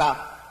پا سکتا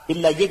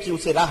الا یہ کہ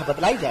اسے راہ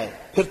بتلائی جائے؟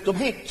 پھر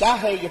تمہیں کیا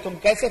ہے، یہ تم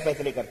کیسے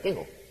فیصلے کرتے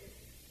ہو؟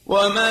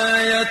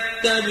 وما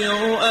يتبع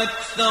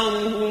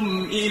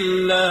أكثرهم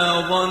إلا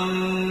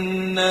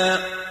ظنا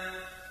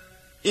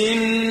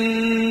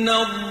إن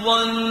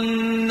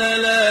الظن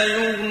لا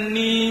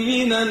يغني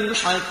من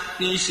الحق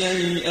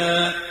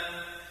شيئا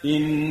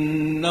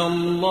إن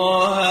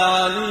الله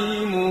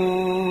عليم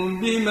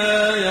بما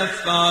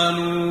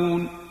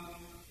يفعلون.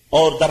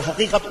 اور در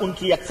حقیقت ان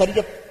کی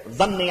اکثریت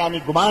ظن یعنی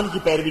گمان کی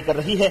پیروی کر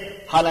رہی ہے،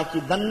 حالانکہ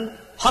ظن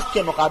حق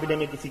کے مقابلے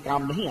میں کسی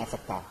کام نہیں آ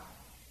سکتا.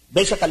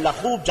 بے شک اللہ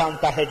خوب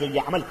جانتا ہے جو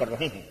یہ عمل کر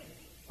رہے ہیں.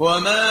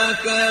 وما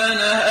كان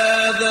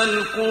هذا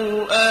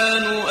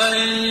القرآن أن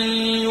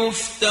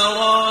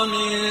يفترى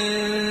من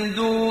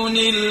دون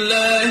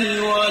الله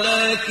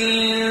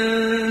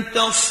ولكن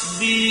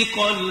تصديق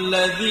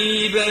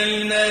الذي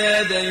بين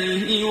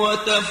يديه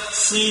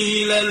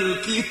وتفصيل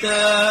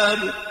الكتاب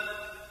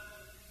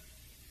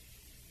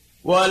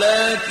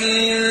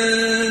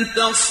ولكن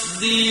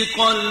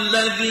تصديق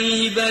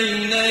الذي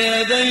بين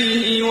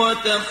يديه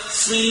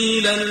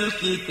وتفصيل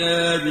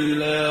الكتاب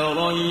لا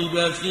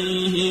ريب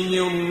فيه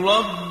من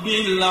رب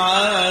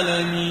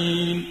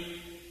العالمين.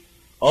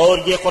 اور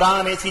یہ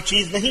قرآن ایسی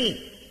چیز نہیں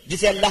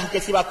جسے اللہ کے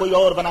سوا کوئی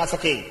اور بنا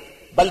سکے،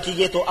 بلکہ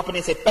یہ تو اپنے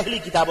سے پہلی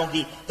کتابوں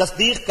کی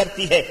تصدیق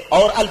کرتی ہے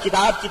اور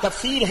الکتاب کی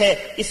تفصیل ہے،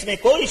 اس میں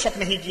کوئی شک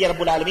نہیں کہ یہ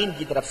رب العالمین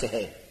کی طرف سے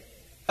ہے.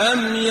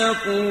 أم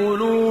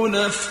يقولون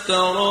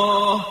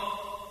افتراه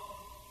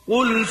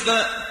قل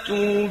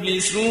فأتوا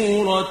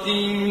بسورة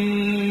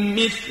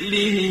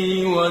مثله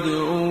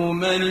وادعوا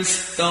من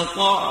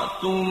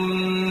استطعتم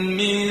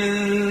من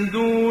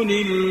دون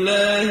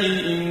الله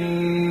إن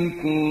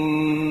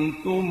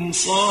كنتم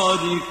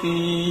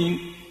صادقين.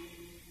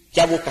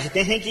 کیا وہ کہتے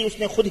ہیں کہ اس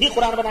نے خود ہی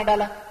قرآن بنا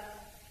ڈالا؟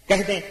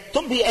 کہہ دیں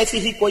تم بھی ایسی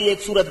ہی کوئی ایک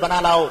صورت بنا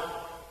لاؤ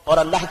اور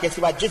اللہ کے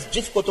سوا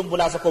جس کو تم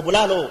بلا سکو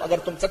بلا لو اگر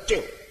تم سچے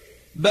ہو.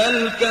 بل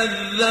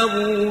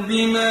كذبوا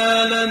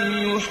بما لم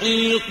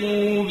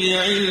يحيطوا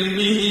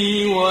بعلمه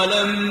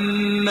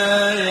ولما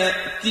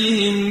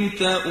يأتهم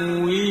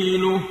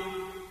تأويله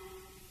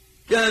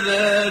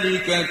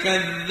كذلك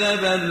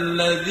كذب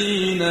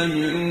الذين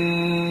من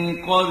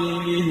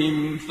قبلهم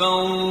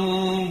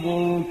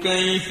فانظر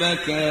كيف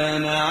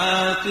كان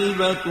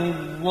عاقبة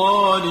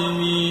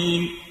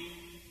الظالمين.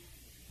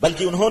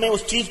 بلکہ انہوں نے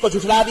اس چیز کو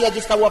جھٹلا دیا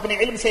جس کا وہ اپنے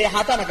علم سے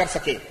احاطہ نہ کر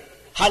سکے،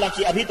 حالانکہ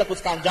ابھی تک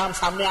اس کا انجام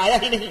سامنے آیا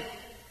ہی نہیں.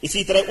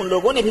 اسی طرح ان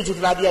لوگوں نے بھی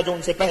جھٹلا دیا جو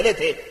ان سے پہلے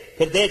تھے،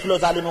 پھر دیکھ لو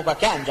ظالموں کا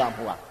کیا انجام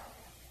ہوا.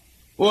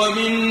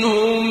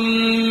 وَمِنْهُمْ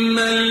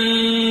مَنْ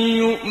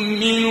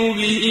يُؤْمِنُ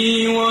بِهِ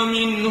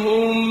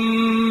وَمِنْهُمْ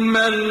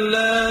مَنْ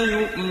لَا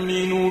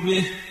يُؤْمِنُ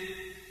بِهِ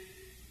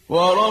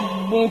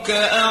وَرَبُّكَ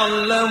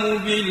أَعْلَمُ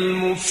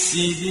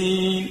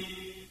بِالْمُفْسِدِينَ.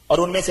 اور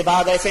ان میں سے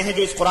بعض ایسے ہیں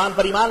جو اس قرآن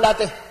پر ایمان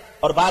لاتے ہیں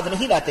اور بعض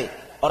نہیں لاتے،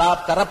 اور آپ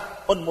کا رب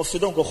ان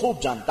مفسدوں کو خوب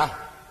جانتا ہے.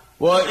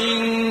 وَإِن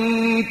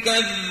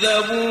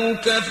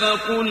كَذَّبُوكَ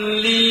فَقُل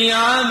لِّي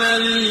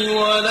عَمَلِي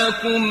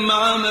وَلَكُمْ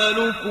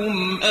عَمَلُكُمْ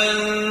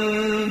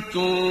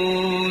أَنتُم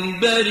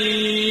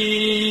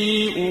بَرِيئُونَ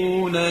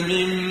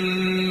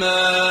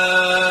مِمَّا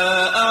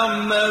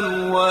أَعْمَلُ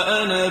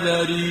وَأَنَا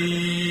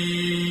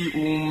بَرِيءٌ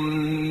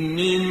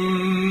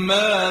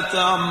مِّمَّا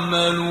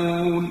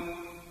تَعْمَلُونَ.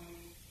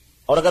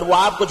 اور اگر وہ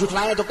آپ کو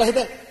جھٹلائیں تو کہہ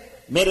دیں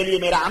میرے لیے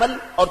میرا عمل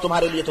اور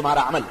تمہارے لیے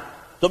تمہارا عمل،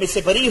 تم اس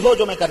سے بری ہو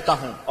جو میں کرتا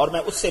ہوں اور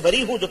میں اس سے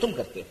بری ہوں جو تم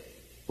کرتے ہو.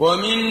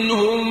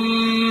 وَمِنْهُمْ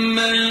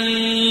مَنْ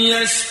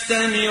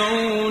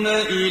يَسْتَمِعُونَ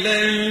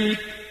إِلَيْكَ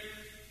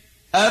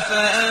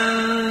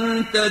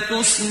أَفَأَنْتَ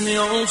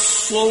تُسْمِعُ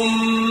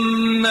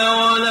الصُّمَّ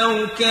وَلَوْ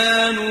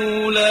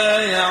كَانُوا لَا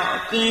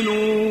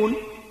يَعْقِلُونَ.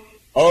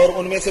 اور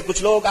ان میں سے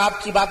کچھ لوگ آپ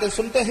کی باتیں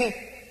سنتے ہیں،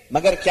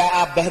 مگر کیا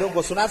آپ بہروں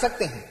کو سنا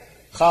سکتے ہیں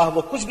خواہ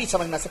وہ کچھ بھی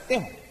سمجھ نہ سکتے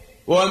ہوں.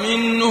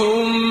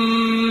 وَمِنْهُمْ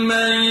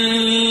مَنْ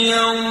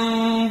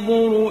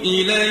يَنْظُرُ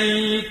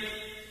إِلَيْكَ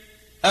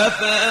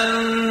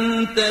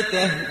أَفَأَنْتَ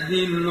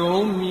تَهْدِي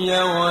الْعُمْيَ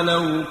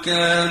وَلَوْ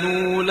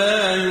كَانُوا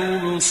لَا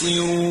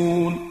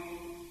يُبْصِرُونَ.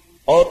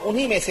 اور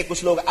انہی میں سے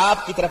کچھ لوگ آپ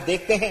کی طرف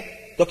دیکھتے ہیں،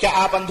 تو کیا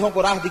آپ اندھوں کو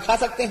راہ دکھا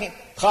سکتے ہیں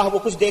خواہ وہ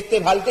کچھ دیکھتے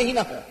بھالتے ہی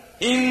نہ ہوں.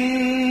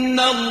 إِنَّ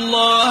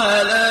اللَّهَ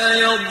لَا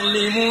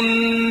يَظْلِمُ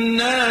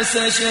النَّاسَ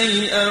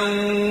شَيْئًا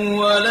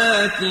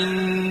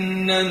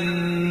وَلَكِنَّ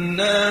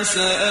النَّاسَ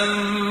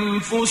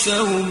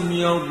أَنفُسَهُمْ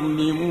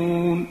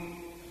يَظْلِمُونَ.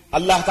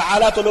 اللہ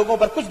تعالیٰ تو لوگوں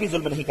پر کچھ بھی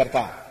ظلم نہیں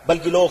کرتا،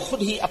 بلکہ لوگ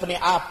خود ہی اپنے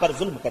آپ پر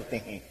ظلم کرتے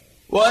ہیں.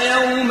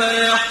 وَيَوْمَ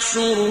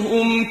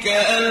يَحْشُرُهُمْ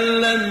كَأَن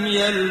لَّمْ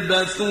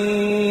يَلْبَثُوا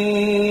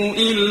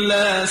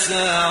إِلَّا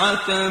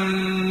سَاعَةً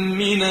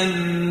مِّنَ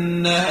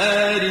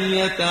النَّهَارِ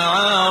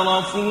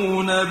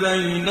يَتَعَارَفُونَ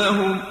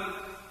بَيْنَهُمْ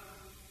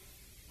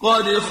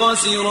قَدْ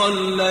خَسِرَ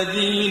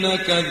الَّذِينَ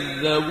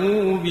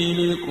كَذَّبُوا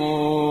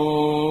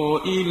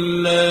بِلِقَاءِ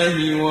اللَّهِ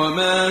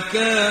وَمَا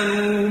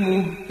كَانُوا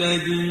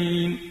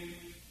مُهْتَدِينَ.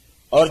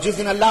 اور جس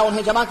دن اللہ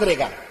انہیں جمع کرے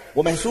گا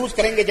وہ محسوس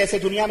کریں گے جیسے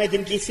دنیا میں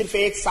دن کی صرف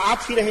ایک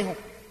ساعت ہی رہے ہوں.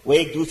 وہ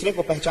ایک دوسرے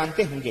کو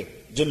پہچانتے ہوں گے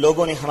جن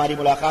لوگوں نے ہماری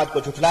ملاقات کو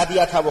جھٹلا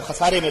دیا تھا وہ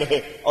خسارے میں رہے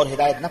اور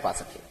ہدایت نہ پا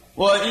سکے.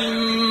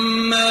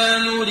 وَإِمَّا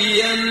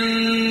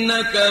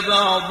نُرِيَنَّكَ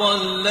بَعْضَ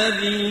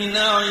الَّذِي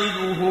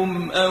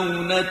نَعِدُهُمْ أَوْ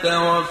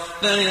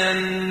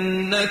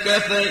نَتَوَفَّيَنَّكَ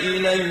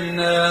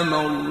فَإِلَيْنَا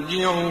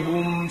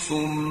مَرْجِعُهُمْ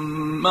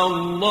ثُمَّ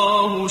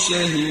اللَّهُ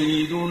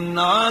شَهِيدٌ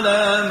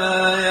عَلَى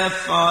مَا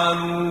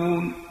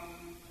يَفْعَلُونَ.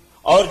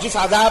 اور جس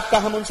عذاب کا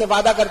ہم ان سے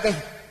وعدہ کرتے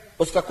ہیں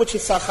اس کا کچھ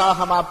حصہ خواہ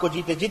ہم آپ کو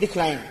جیتے جی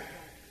دکھلائیں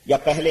یا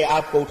پہلے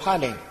آپ کو اٹھا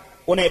لیں،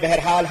 انہیں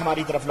بہرحال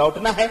ہماری طرف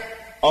لوٹنا ہے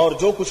اور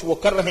جو کچھ وہ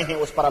کر رہے ہیں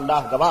اس پر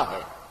اللہ گواہ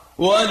ہے.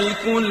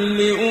 وَلِكُلِّ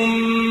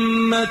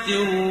أُمَّةٍ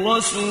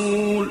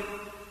رَّسُولٌ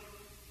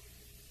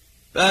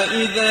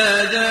فَإِذَا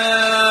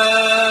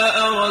جَاءَ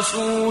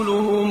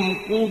رَسُولُهُمْ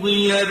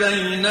قُضِيَ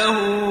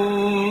بَيْنَهُم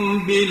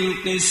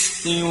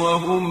بِالْقِسْطِ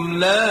وَهُمْ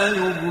لَا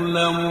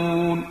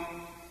يُظْلَمُونَ.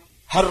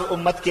 ہر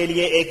امت کے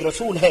لیے ایک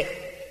رسول ہے،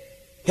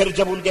 پھر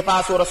جب ان کے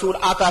پاس وہ رسول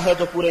آتا ہے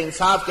تو پورے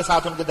انصاف کے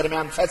ساتھ ان کے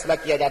درمیان فیصلہ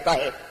کیا جاتا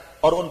ہے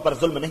اور ان پر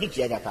ظلم نہیں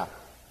کیا جاتا.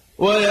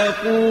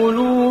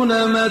 وَيَقُولُونَ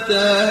مَتَى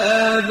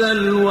هَذَا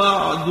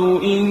الْوَعْدُ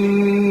إِن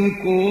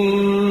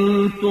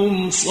كُنتُمْ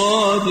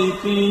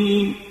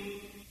صَادِقِينَ.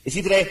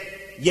 اسی طرح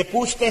یہ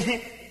پوچھتے ہیں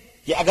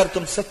کہ اگر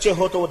تم سچے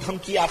ہو تو وہ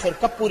دھمکی آخر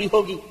کب پوری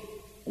ہوگی؟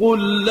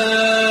 قُل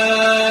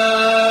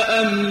لَّا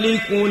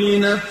أَمْلِكُ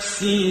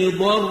لِنَفْسِي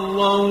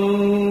ضَرًّا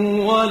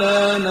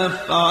وَلَا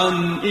نَفْعًا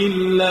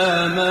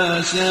إِلَّا مَا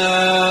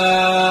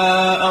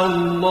شَاءَ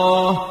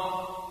اللَّهُ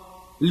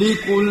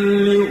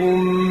لِكُلِّ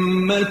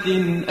أُمَّةٍ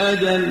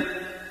أَجَلٌ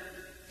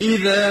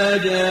إِذَا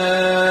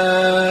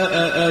جَاءَ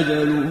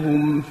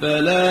أَجَلُهُمْ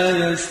فَلَا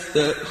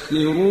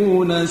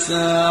يَسْتَأْخِرُونَ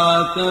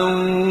سَاعَةً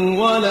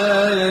وَلَا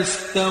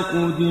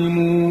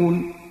يَسْتَقْدِمُونَ.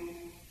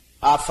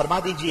 آپ فرما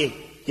دیجئے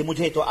کہ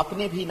مجھے تو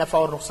اپنے بھی نفع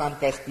اور نقصان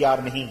کا اختیار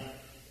نہیں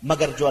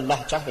مگر جو اللہ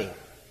چاہے.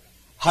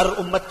 ہر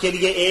امت کے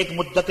لیے ایک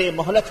مدت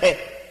مہلت ہے،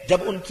 جب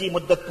ان کی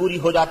مدت پوری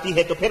ہو جاتی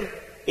ہے تو پھر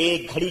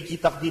ایک گھڑی کی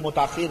تقدیم و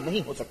تاخیر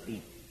نہیں ہو سکتی.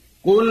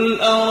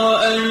 قُلْ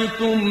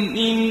أَرَأَيْتُمْ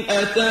إِنْ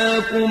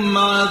أَتَاكُمْ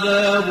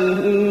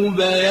عَذَابُهُ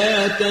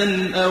بَيَاتًا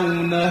أَوْ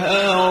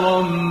نَهَارًا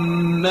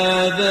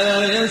مَاذَا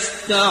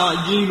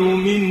يَسْتَعْجِلُ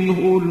مِنْهُ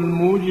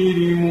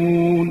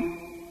الْمُجْرِمُونَ.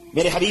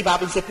 میرے حبیب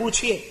آپ ان سے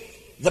پوچھئے،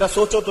 ذرا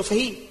سوچو تو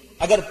صحیح،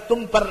 اگر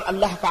تم پر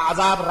اللہ کا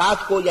عذاب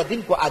رات کو یا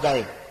دن کو آ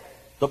جائے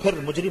تو پھر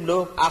مجرم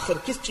لوگ آخر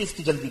کس چیز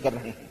کی جلدی کر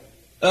رہے ہیں؟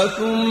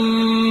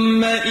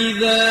 أَثُمَّ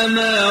إِذَا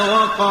مَا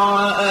وَقَعَ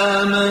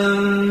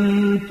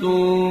آمَنْتُمْ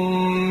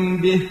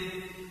بِهِ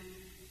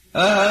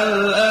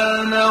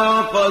الآن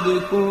وقد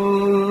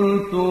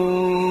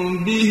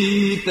كنتم به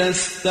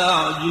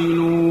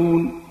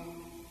تستعجلون.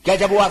 کیا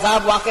جب وہ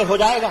عذاب واقع ہو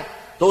جائے گا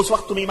تو اس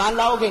وقت تم ایمان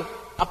لاؤ گے؟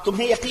 اب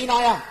تمہیں یقین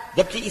آیا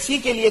جبکہ اسی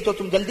کے لیے تو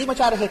تم جلدی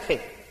مچا رہے تھے.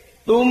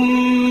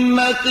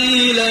 ثم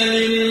قيل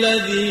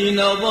للذين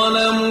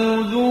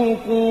ظلموا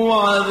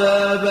ذوقوا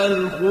عذاب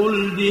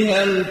الخلد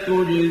هل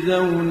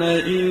تجزون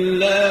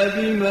إلا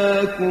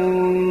بما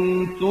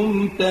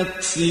كنتم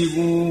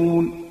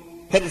تكسبون.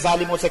 پھر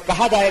ظالموں سے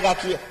کہا جائے گا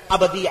کہ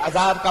ابدی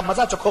عذاب کا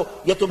مزہ چکھو،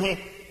 یہ تمہیں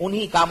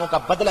انہی کاموں کا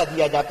بدلہ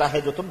دیا جاتا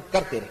ہے جو تم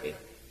کرتے رہے.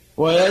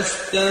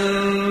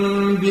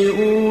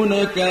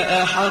 وَيَسْتَنبِئُونَكَ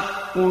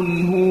أَحَقٌّ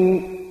هُوَ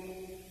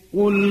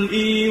قُلْ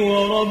إِي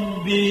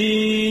وَرَبِّي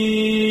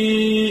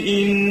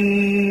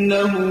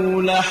إِنَّهُ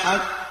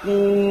لَحَقٌّ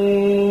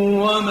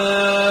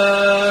وَمَا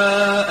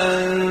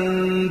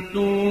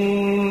أَنْتُمْ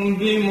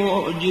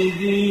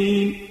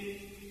بِمُعْجِزِينَ.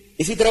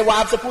 اسی طرح وہ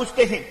آپ سے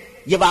پوچھتے ہیں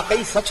یہ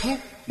واقعی سچ ہے؟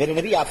 میرے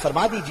نبی آپ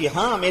فرما دیجئے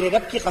ہاں میرے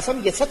رب کی قسم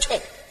یہ سچ ہے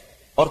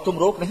اور تم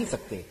روک نہیں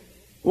سکتے.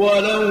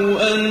 وَلَوْ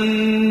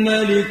أَنَّ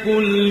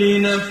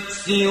لِكُلِّ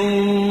نَفْسٍ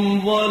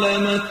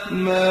ظَلَمَتْ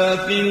مَا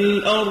فِي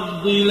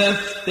الْأَرْضِ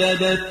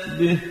لَافْتَدَتْ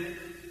بِهِ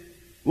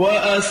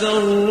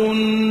وَأَسَرُّوا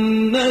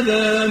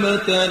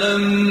النَّدَامَةَ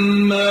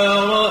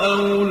لَمَّا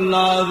رَأَوُا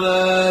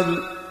الْعَذَابَ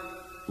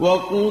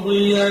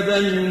وَقُضِيَ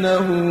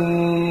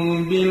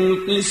بَيْنَهُم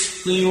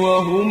بِالْقِسْطِ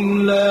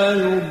وَهُمْ لَا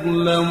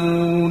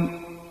يُظْلَمُونَ.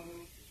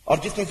 اور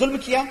جس نے ظلم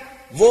کیا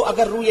وہ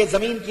اگر روئے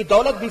زمین کی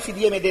دولت بھی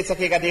فدیے میں دے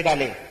سکے گا دے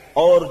ڈالے،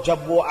 اور جب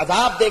وہ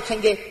عذاب دیکھیں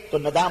گے تو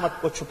ندامت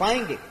کو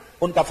چھپائیں گے.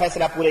 ان کا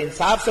فیصلہ پورے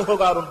انصاف سے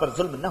ہوگا اور ان پر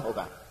ظلم نہ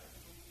ہوگا.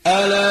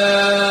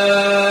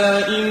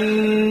 أَلَا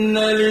إِنَّ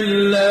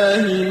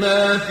لِلَّهِ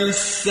مَا فِي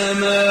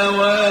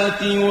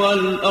السَّمَاوَاتِ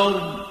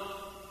وَالْأَرْضِ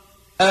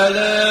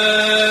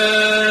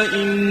أَلَا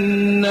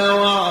إِنَّ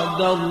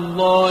وَعْدَ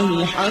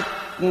اللَّهِ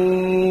حَقٌّ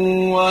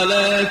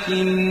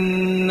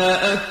وَلَكِنَّ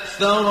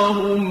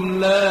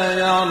أَكْثَرَهُمْ لَا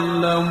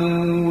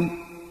يَعْلَمُونَ.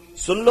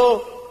 سن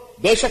لو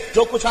بے شک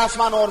جو کچھ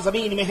آسمان اور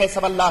زمین میں ہے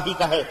سب اللہ ہی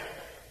کا ہے.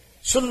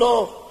 سن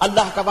لو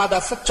اللہ کا وعدہ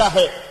سچا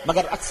ہے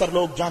مگر اکثر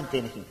لوگ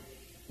جانتے نہیں.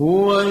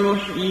 هو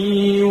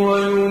يحيي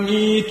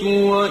ويميت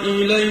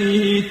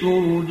وإليه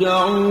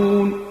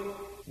ترجعون.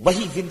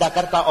 وہی زندہ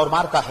کرتا اور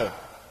مارتا ہے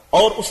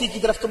اور اسی کی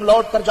طرف تم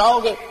لوٹ کر جاؤ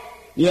گے.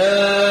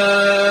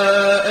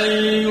 يا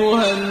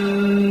أيها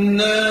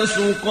الناس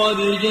قد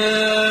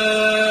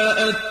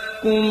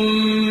جاءتكم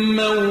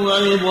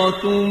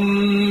موعظة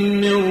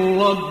من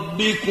ربكم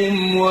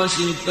ربكم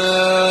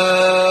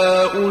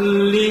وشفاء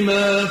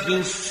لما في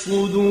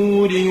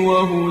الصدور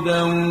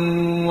وهدى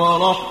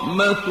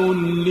ورحمة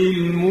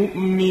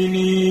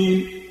للمؤمنين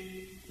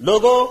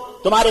لوگو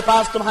تمہارے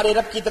پاس تمہارے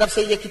رب کی طرف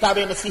سے یہ کتاب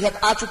نصیحت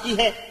آ چکی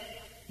ہے،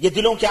 یہ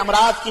دلوں کے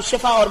امراض کی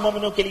شفا اور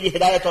مومنوں کے لیے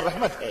ہدایت اور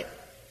رحمت ہے۔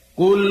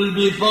 قل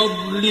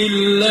بفضل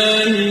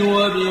الله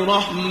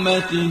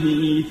وبرحمته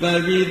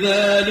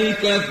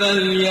فبذلك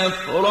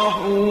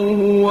فليفرحوا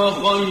هو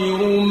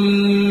خير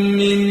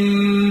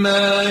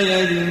مما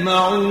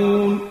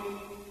يجمعون۔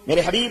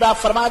 میرے حبیب آپ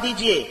فرما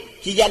دیجئے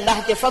کہ یہ اللہ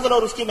کے فضل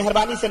اور اس کی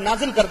مہربانی سے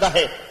نازل کردہ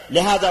ہے،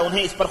 لہذا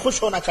انہیں اس پر خوش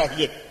ہونا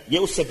چاہیے، یہ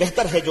اس سے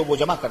بہتر ہے جو وہ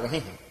جمع کر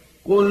رہے ہیں۔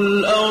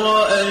 قل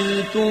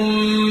أرأيتم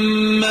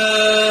ما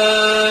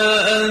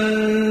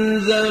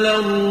أنزل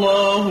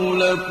الله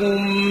لكم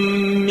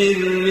من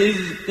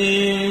رزق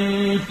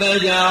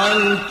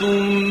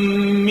فجعلتم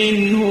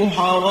منه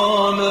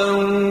حراما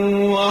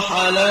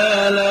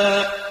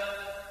وحلالا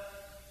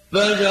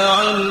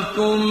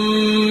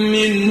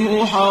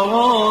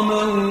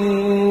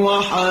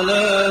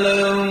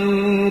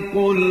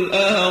قل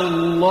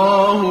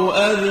الله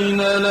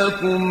أذن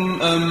لكم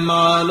أم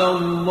على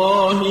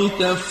الله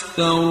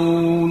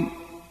تفترون۔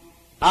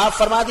 آپ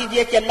فرما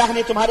دیجئے کہ اللہ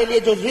نے تمہارے لیے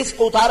جو رزق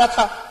اتارا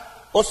تھا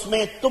اس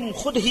میں تم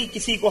خود ہی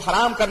کسی کو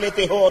حرام کر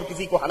لیتے ہو اور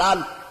کسی کو حلال،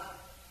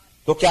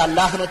 تو کیا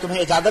اللہ نے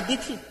تمہیں اجازت دی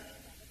تھی؟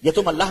 یہ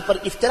تم اللہ پر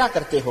افترا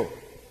کرتے ہو۔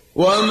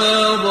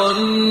 وما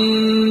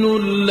ظن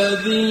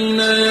الذين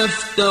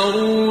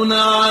يفترون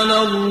على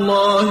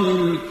الله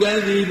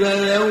الكذب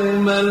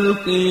يوم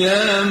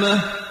القيامة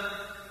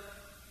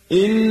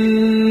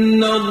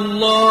إن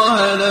الله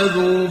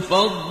لذو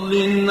فضل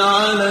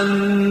على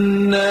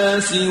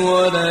الناس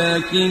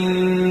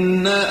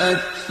ولكن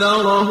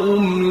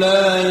أكثرهم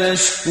لا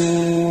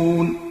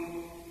يشكرون۔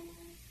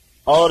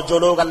 اور جو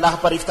لوگ اللہ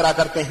پر افطرا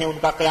کرتے ہیں ان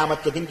کا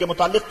قیامت کے دن کے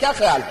متعلق کیا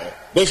خیال ہے؟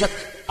 بے شک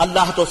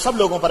اللہ تو سب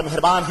لوگوں پر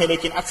مہربان ہے،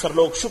 لیکن اکثر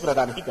لوگ شکر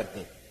ادا نہیں کرتے۔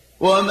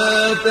 وما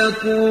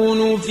تكون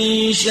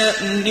في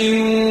شأن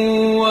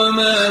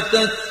وما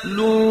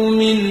تتلو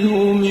منه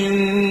من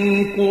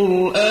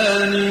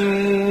قرآن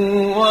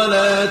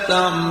ولا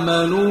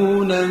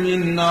تعملون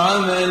من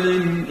عمل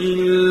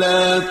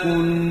إلا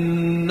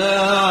كنا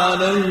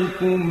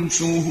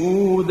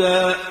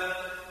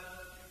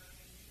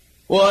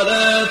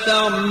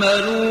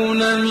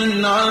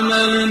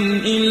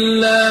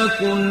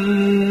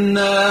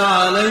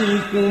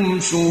عليكم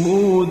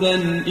شهودا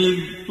إذ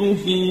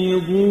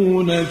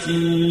تفيضون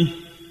فيه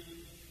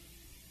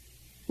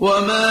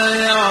وما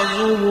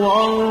يعزب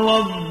عن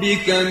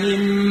ربك من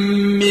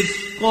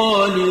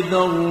مثقال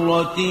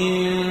ذرة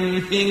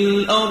في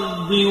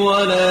الأرض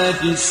ولا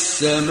في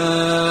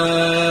السماء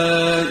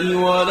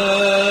ولا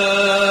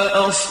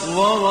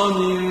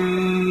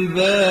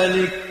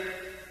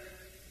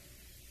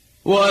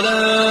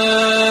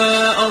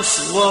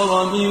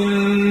أصغر من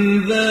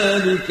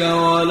ذلك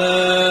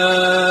ولا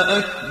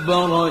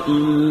أكبر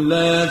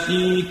إلا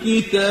في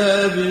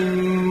كتاب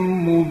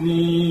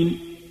مبين۔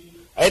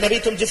 اے نبی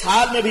تم جس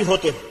حال میں بھی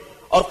ہوتے ہو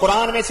اور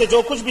قرآن میں سے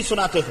جو کچھ بھی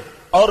سناتے ہو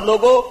اور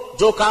لوگوں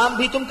جو کام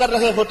بھی تم کر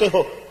رہے ہوتے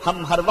ہو،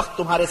 ہم ہر وقت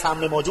تمہارے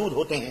سامنے موجود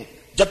ہوتے ہیں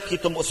جبکہ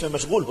تم اس میں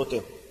مشغول ہوتے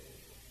ہو۔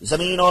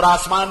 زمین اور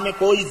آسمان میں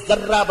کوئی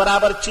ذرہ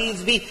برابر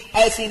چیز بھی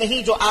ایسی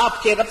نہیں جو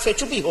آپ کے رب سے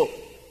چھپی ہو،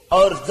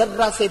 اور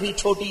ذرہ سے بھی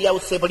چھوٹی یا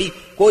اس سے بڑی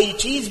کوئی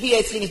چیز بھی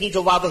ایسی نہیں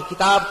جو واضح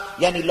کتاب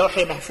یعنی لوح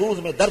محفوظ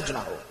میں درج نہ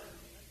ہو۔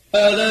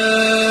 ألا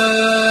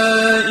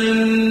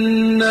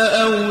إن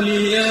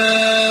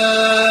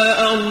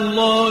أولياء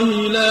الله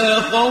لا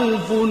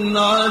خوف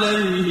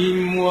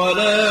عليهم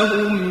ولا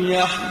هم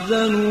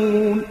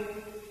يحزنون۔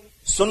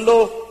 سن لو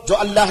جو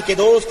اللہ کے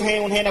دوست ہیں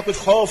انہیں نہ کچھ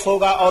خوف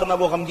ہوگا اور نہ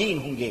وہ غمگین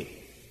ہوں گے۔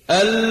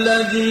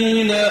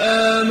 الذين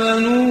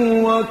آمنوا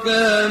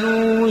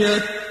وكانوا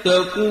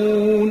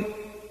يتقون،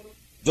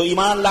 جو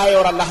ایمان لائے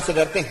اور اللہ سے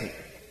ڈرتے ہیں۔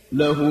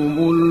 لهم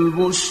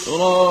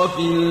البشرى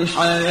في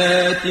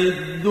الحياة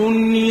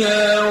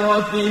الدنيا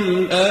وفي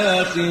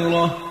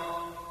الآخرة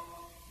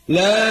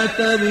لا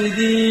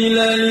تبديل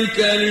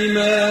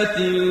لكلمات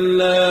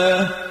الله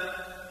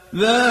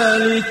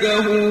ذلك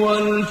هو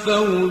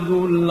الفوز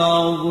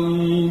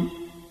العظيم۔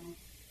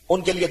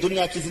 ان کے لیے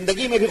دنیا کی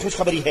زندگی میں بھی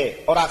خوشخبری ہے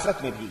اور آخرت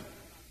میں بھی،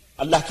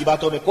 اللہ کی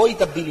باتوں میں کوئی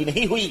تبدیلی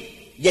نہیں ہوئی،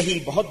 یہی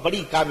بہت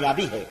بڑی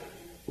کامیابی ہے۔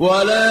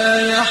 ولا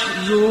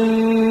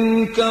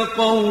يحزنك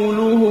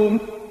قولهم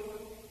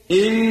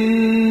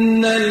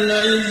إن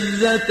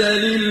العزة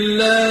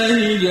لله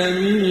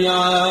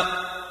جميعا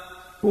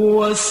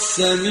هو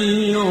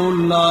السميع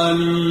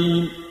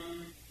العليم۔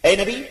 اے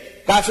نبی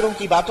کافروں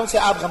کی باتوں سے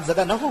آپ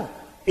غمزدہ نہ ہو،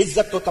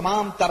 عزت تو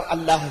تمام تر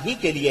اللہ ہی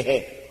کے لیے ہے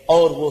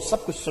اور وہ سب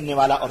کچھ سننے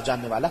والا اور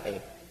جاننے والا ہے۔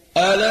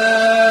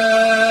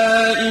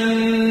 ألا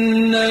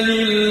إن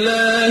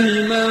لله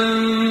من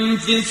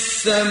في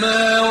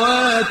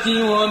السماوات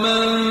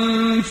ومن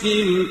في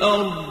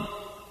الأرض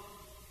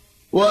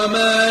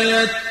وما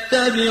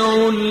يتبع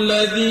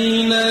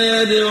الذين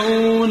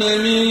يدعون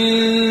من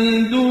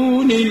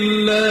دون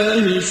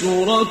الله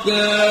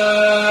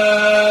شركاء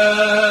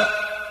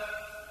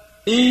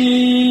إن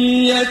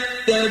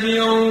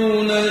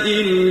يتبعون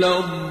إلا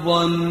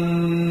الظن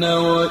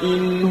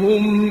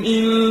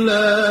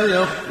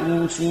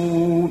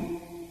يخلصون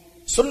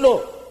سن لو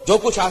جو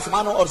کچھ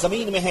آسمانوں اور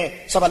زمین میں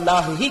ہے سب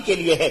اللہ ہی کے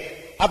لیے ہے.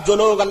 اب جو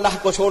لوگ اللہ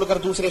کو چھوڑ کر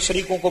دوسرے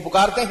شریکوں کو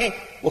پکارتے ہیں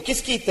وہ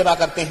کس کی اتباع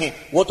کرتے ہیں؟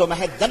 وہ تو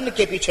محض دن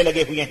کے پیچھے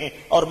لگے ہوئے ہیں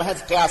اور محض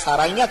قیاس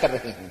آرائیاں کر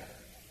رہے ہیں.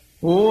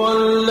 هو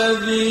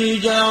الذي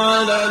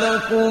جعل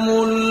لكم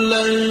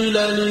الليل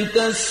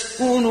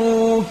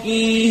لتسكنوا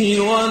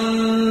فيه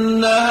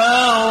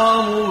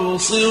والنهار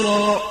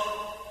مبصرا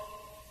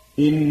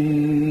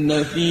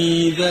إن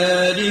في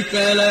ذلك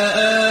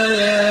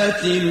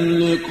لآيات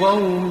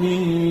لقوم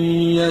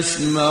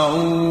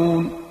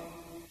يسمعون.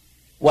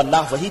 وہ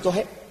اللہ وہی تو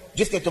ہے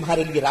جس نے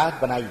تمہارے لیے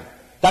رات بنائی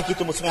تاکہ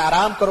تم اس میں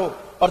آرام کرو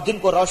اور دن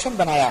کو روشن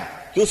بنایا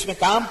کہ اس میں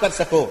کام کر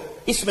سکو.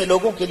 اس میں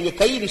لوگوں کے لیے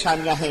کئی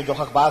نشانیاں ہیں جو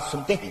حق بات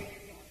سنتے ہیں.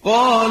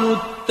 قالوا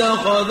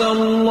اتخذ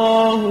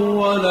الله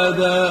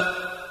ولدا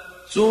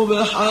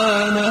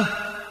سبحانه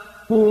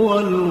هو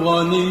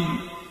الغني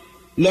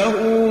له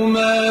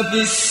ما في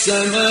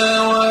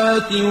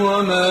السماوات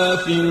وما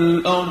في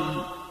الأرض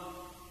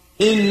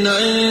إن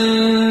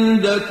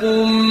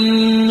عندكم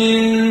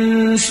من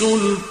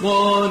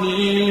سلطان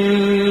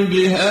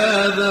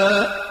بهذا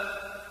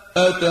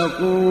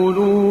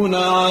أتقولون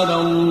على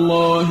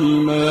الله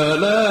ما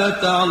لا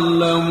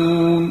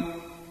تعلمون.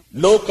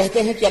 لوگ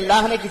کہتے ہیں کہ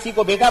اللہ نے کسی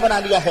کو بیٹا بنا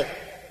لیا ہے.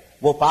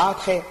 وہ پاک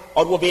ہے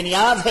اور وہ بے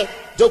نیاز ہے.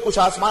 جو کچھ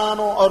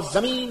آسمانوں اور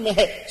زمین میں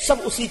ہے سب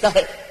اسی کا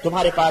ہے.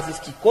 تمہارے پاس اس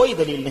کی کوئی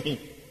دلیل نہیں.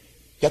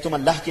 کیا تم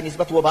اللہ کی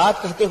نسبت وہ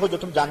بات کہتے ہو جو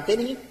تم جانتے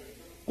نہیں؟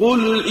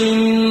 قل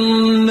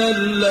إن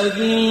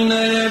الذين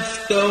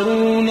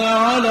يفترون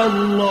على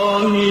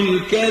الله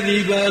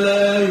الكذب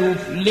لا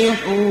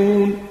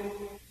يفلحون.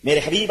 میرے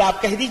حبیب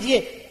آپ کہہ دیجئے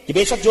کہ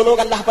بے شک جو لوگ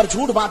اللہ پر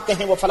جھوٹ باندھتے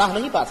ہیں وہ فلاح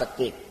نہیں پا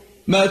سکتے.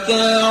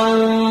 متاع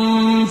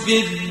في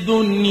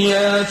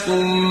الدنيا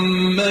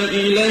ثم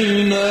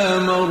إلينا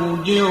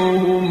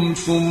مرجعهم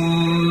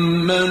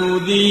ثم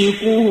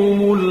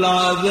نذيقهم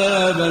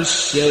العذاب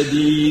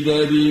الشديد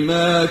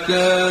بما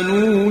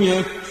كانوا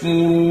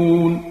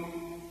يكفرون.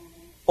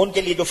 ان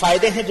کے لیے جو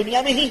فائدے ہیں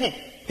دنیا میں ہی ہیں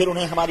پھر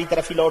انہیں ہماری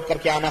طرف ہی لوٹ کر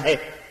کے آنا ہے.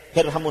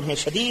 پھر ہم انہیں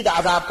شدید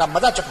عذاب کا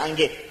مزہ چکھائیں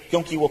گے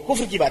کیونکہ وہ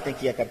کفر کی باتیں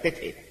کیا کرتے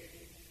تھے.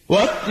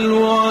 وَاتْلُ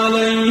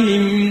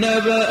عَلَيْهِمْ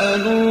نَبَأَ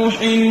نُوحٍ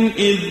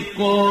إِذْ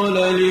قَالَ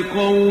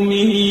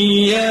لِقَوْمِهِ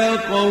يَا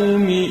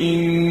قَوْمِ إِن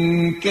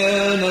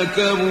كَانَ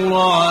كَبُرَ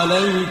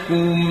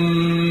عَلَيْكُمْ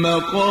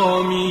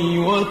مَقَامِي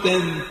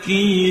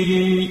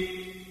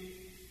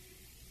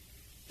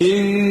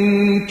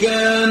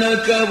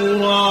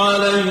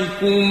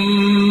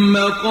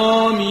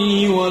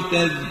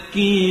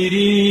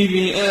وَتَذْكِيرِي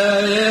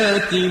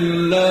بِآيَاتِ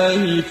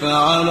اللَّهِ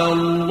فَعَلَى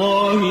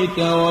اللَّهِ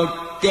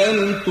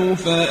توكلت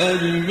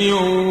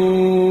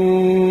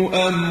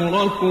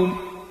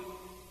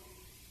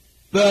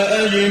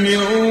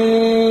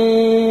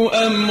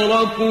فأجمعوا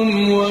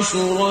أمركم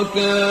وشركاءكم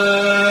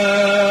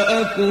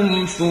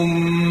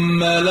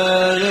ثم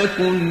لا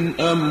يكن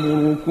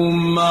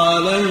أمركم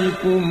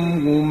عليكم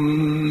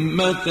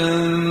غمة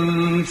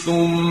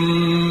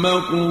ثم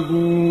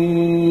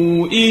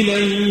قضوا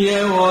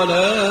إلي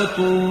ولا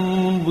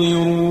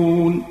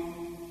تنظرون.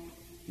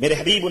 میرے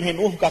حبیب انہیں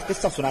نوح کا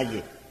قصہ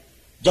سنائیے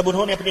جب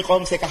انہوں نے اپنی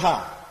قوم سے کہا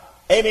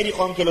اے میری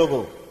قوم کے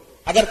لوگو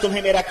اگر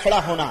تمہیں میرا کھڑا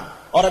ہونا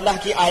اور اللہ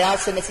کی آیات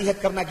سے نصیحت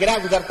کرنا گرا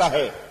گزرتا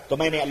ہے تو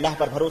میں نے اللہ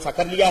پر بھروسہ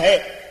کر لیا ہے.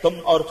 تم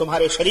اور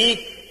تمہارے شریک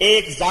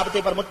ایک ضابطے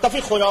پر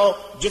متفق ہو جاؤ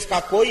جس کا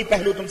کوئی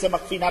پہلو تم سے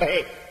مخفی نہ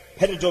رہے.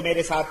 پھر جو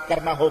میرے ساتھ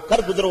کرنا ہو کر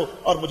گزرو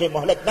اور مجھے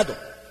مہلت نہ دو.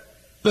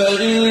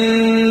 فَإِن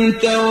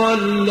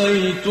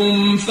تَوَلَّيْتُمْ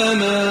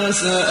فَمَا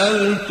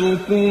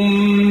سَأَلْتُكُم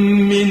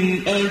مِّنْ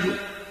أَجْرٍ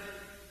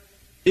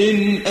إِنْ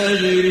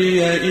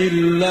أَجْرِيَ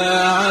إِلَّا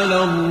عَلَى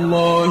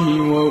اللَّهِ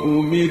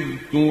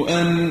وَأُمِرْتُ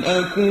أَنْ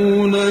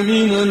أَكُونَ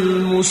مِنَ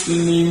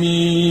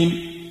الْمُسْلِمِينَ.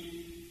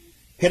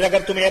 پھر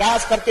اگر تم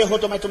اعراض کرتے ہو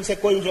تو میں تم سے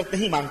کوئی اجرت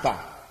نہیں مانگتا.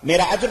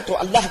 میرا اجر تو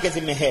اللہ کے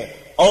ذمہ ہے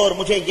اور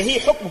مجھے یہی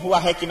حکم ہوا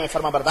ہے کہ میں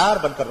فرمانبردار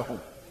بن کر رہوں.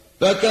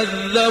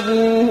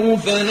 فَكَذَّبُوهُ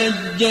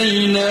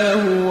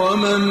فَنَجَّيْنَاهُ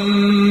وَمَن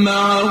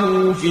مَّعَهُ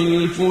فِي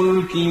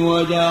الْفُلْكِ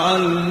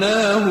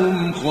وَجَعَلْنَاهُمْ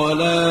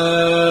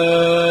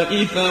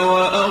خَلَائِفَ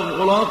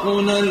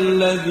وَأَغْرَقْنَا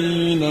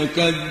الَّذِينَ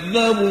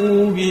كَذَّبُوا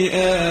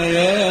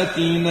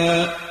بِآيَاتِنَا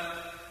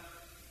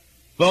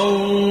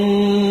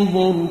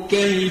فَانظُرْ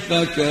كَيْفَ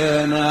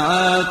كَانَ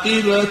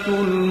عَاقِبَةُ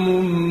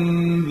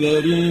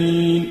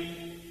الْمُنذَرِينَ.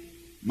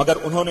 مگر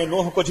انہوں نے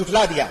نوح کو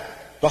جھٹلا دیا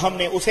تو ہم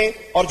نے اسے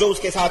اور جو اس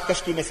کے ساتھ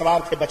کشتی میں سوار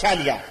تھے بچا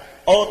لیا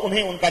اور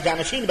انہیں ان کا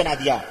جانشین بنا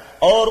دیا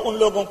اور ان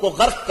لوگوں کو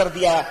غرق کر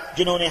دیا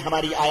جنہوں نے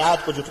ہماری آیات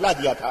کو جھٹلا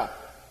دیا تھا.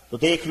 تو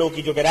دیکھ لو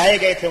کہ جو گرائے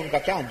گئے تھے ان کا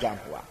کیا انجام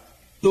ہوا.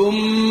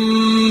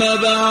 ثم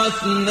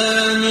بعثنا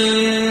من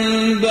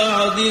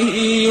بعده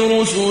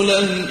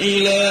رسلا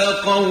إلى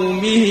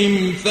قومهم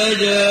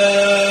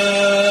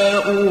فجاءوهم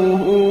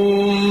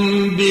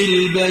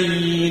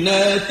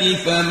بالبينات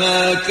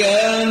فما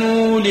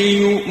كانوا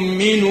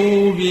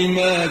ليؤمنوا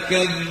بما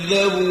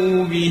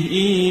كذبوا به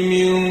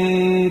من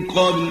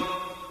قبل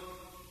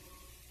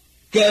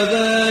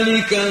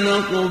كذلك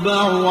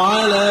نطبع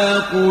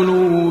على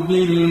قلوب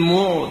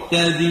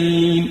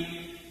المعتدين.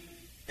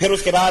 پھر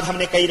اس کے بعد ہم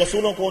نے کئی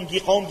رسولوں کو ان کی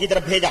قوم کی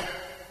طرف بھیجا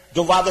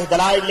جو واضح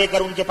دلائل لے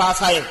کر ان کے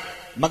پاس آئے،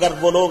 مگر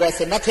وہ لوگ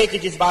ایسے نہ تھے کہ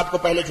جس بات کو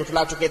پہلے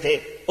جھٹلا چکے تھے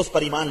اس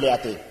پر ایمان لے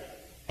آتے۔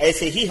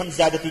 ایسے ہی ہم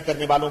زیادتی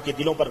کرنے والوں کے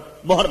دلوں پر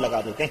مہر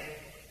لگا دیتے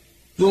ہیں۔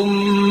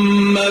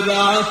 ثم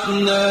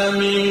بعثنا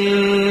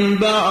من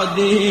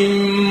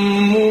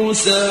بعدهم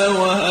موسى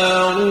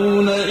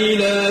وهارون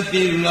إلى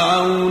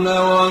فرعون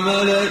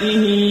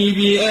وملئه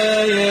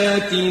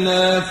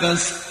بآياتنا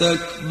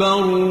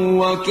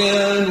فاستكبروا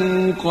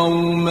وكانوا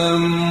قوما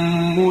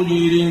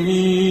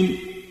مجرمين۔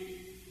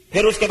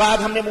 پھر اس کے بعد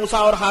ہم نے موسیٰ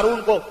اور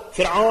ہارون کو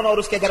فرعون اور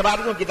اس کے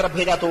درباریوں کی طرف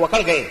بھیجا تو وہ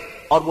اکڑ گئے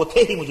اور وہ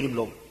تھے ہی مجرم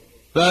لوگ۔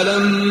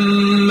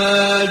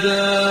 فلما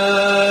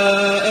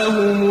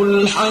جاءهم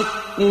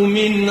الحق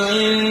من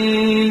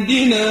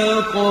عندنا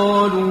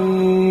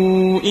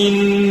قالوا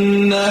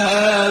إن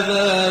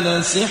هذا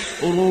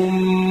لسحر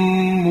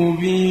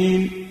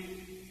مبين۔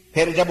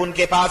 پھر جب ان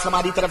کے پاس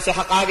ہماری طرف سے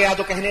حق آ گیا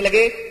تو کہنے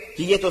لگے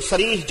کہ یہ تو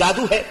صریح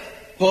جادو ہے۔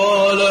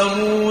 قال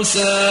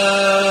موسى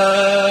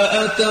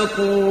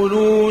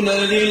أتقولون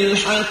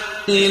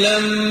للحق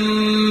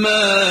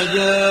لما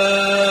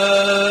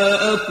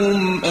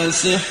جاءكم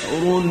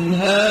أسحر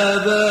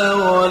هذا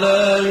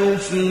ولا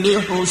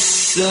يفلح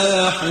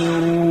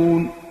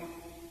الساحرون۔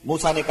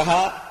 موسیٰ نے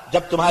کہا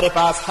جب تمہارے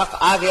پاس حق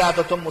آ گیا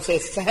تو تم اسے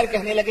سحر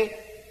کہنے لگے،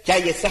 کیا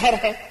یہ سحر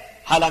ہے؟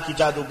 حالانکہ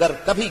جادوگر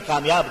کبھی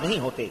کامیاب نہیں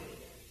ہوتے۔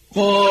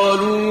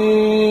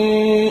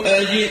 قالوا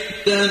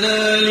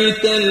أجئتنا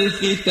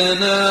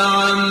لتلفتنا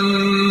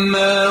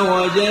عما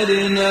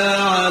وجدنا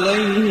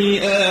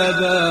عليه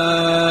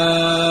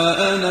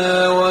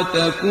آباءنا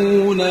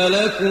وتكون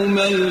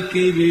لكما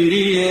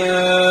الكبرياء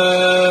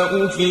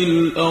في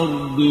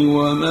الأرض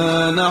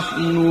وما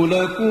نحن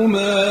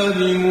لكما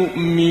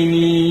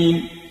بمؤمنين۔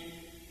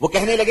 وہ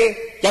کہنے لگے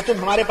کیا تم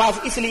ہمارے پاس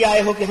اس لیے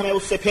آئے ہو کہ ہمیں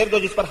اس سے پھیر دو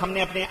جس پر ہم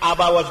نے اپنے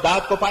آبا و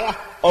اجداد کو پایا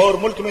اور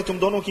ملک میں تم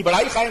دونوں کی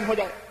بڑائی قائم ہو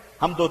جائے؟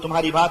 ہم تو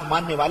تمہاری بات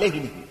ماننے والے ہی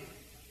نہیں۔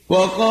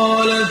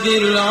 وقال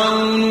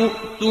فرعون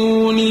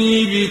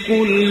ائتوني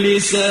بكل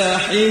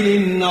ساحر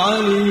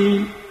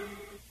عليم۔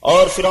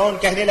 اور فرعون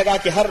کہنے لگا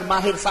کہ ہر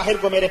ماہر ساحر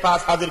کو میرے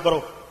پاس حاضر کرو۔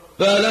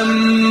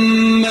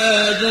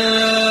 فلما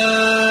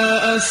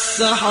جاء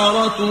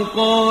السحرة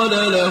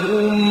قال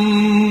لهم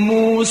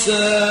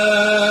موسى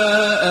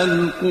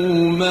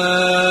ألقوا ما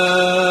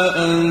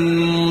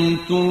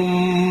أنتم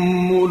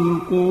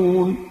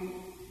ملقون۔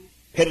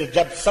 پھر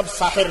جب سب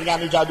ساحر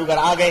یعنی جادوگر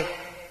آ گئے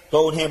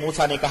تو انہیں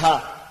موسیٰ نے کہا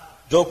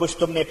جو کچھ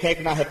تم نے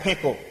پھینکنا ہے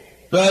پھینکو۔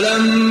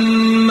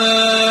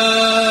 فلما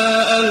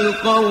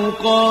ألقوا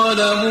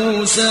قال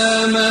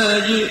موسى ما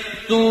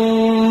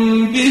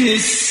جئتم به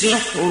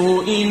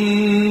السحر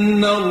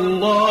إن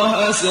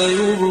الله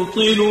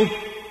سيبطله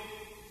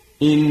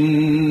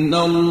إن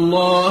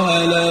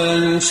الله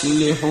لا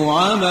يصلح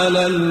عمل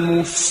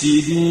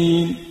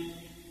المفسدين۔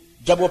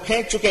 جب وہ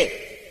پھینک چکے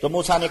تو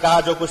موسیٰ نے کہا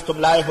جو کچھ تم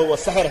لائے ہو وہ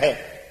سحر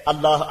ہے،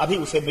 اللہ ابھی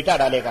اسے مٹا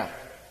ڈالے گا،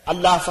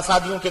 اللہ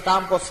فسادیوں کے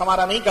کام کو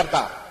سنوارا نہیں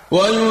کرتا۔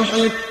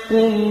 وَيُحِقُّ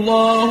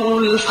اللَّهُ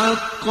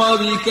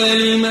الْحَقَّ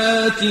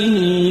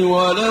بِكَلِمَاتِهِ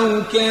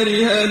وَلَوْ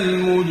كَرِهَ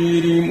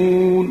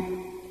الْمُجْرِمُونَ۔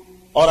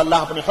 اور اللہ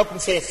اپنے حکم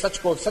سے سچ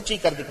کو سچی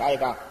کر دکھائے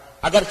گا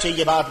اگرچہ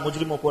یہ بات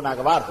مجرموں کو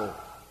ناگوار ہو۔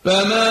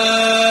 فَمَا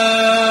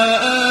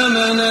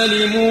آمَنَ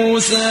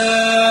لِمُوسَى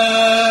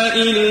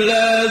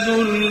إِلَّا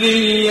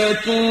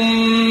ذُرِّيَّةٌ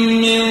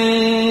مِّن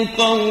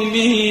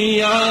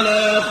قَوْمِهِ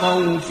عَلَى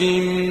خَوْفٍ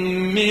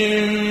مِّن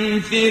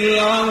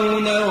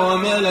فِرْعَوْنَ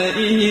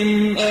وَمَلَئِهِمْ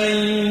أَن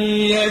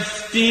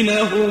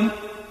يَفْتِنَهُمْ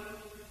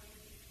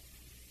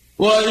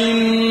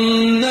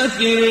وَإِنَّ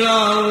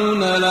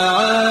فِرْعَوْنَ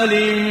لَعَالٍ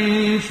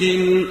فِي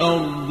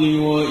الْأَرْضِ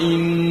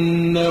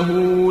وَإِنَّهُ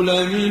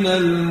لَمِنَ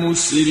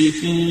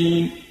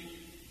الْمُسْرِفِينَ۔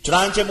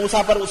 چنانچہ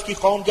موسیٰ پر اس کی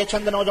قوم کے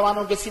چند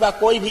نوجوانوں کے سوا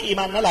کوئی بھی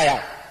ایمان نہ لایا۔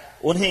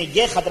 انہیں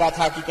یہ خطرہ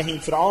تھا کہ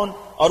کہیں فرعون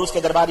اور اس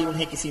کے درباری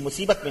انہیں کسی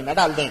مصیبت میں نہ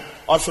ڈال دیں،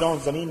 اور فرعون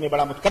زمین میں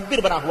بڑا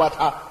متکبر بنا ہوا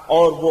تھا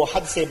اور وہ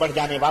حد سے بڑھ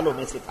جانے والوں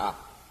میں سے تھا۔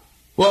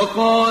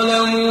 وقال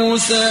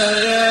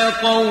موسى يا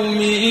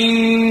قوم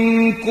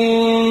إن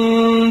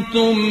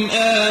كنتم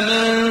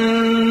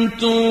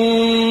آمنتم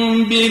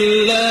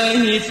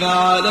بالله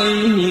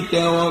فعليه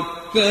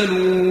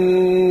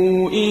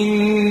توكلوا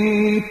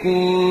إن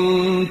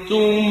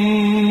كنتم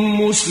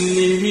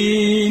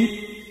مسلمين۔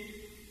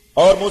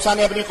 اور موسیٰ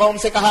نے اپنی قوم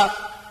سے کہا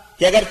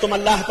کہ اگر تم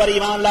اللہ پر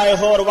ایمان لائے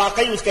ہو اور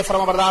واقعی اس کے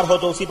فرمانبردار ہو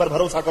تو اسی پر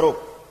بھروسہ کرو۔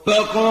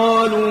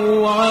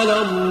 فقالوا على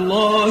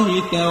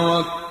الله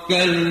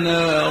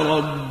توكلنا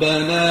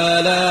ربنا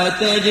لا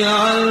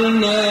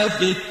تجعلنا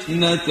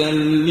فتنة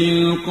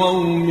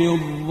للقوم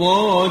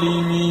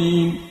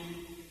الظالمين۔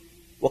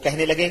 وہ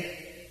کہنے لگے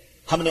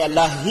ہم نے اللہ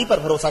ہی پر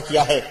بھروسہ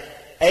کیا ہے،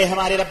 اے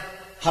ہمارے رب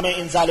ہمیں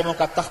ان ظالموں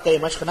کا تخت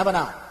مشق نہ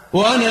بنا۔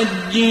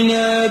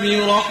 ونجنا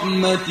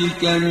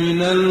برحمتك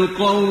من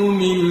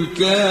القوم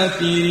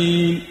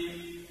الكافرين۔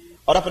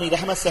 اور اپنی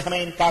رحمت سے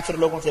ہمیں ان کافر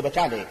لوگوں سے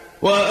بچا لے.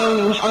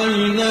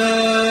 وَأَوْحَيْنَا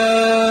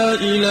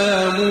إِلَى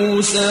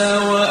مُوسَى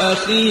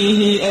وَأَخِيهِ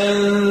أَن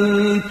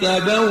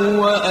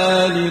تَبَوَّآ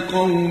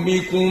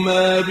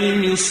لِقَوْمِكُمَا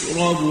بِمِصْرَ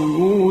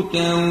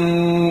بُيُوتًا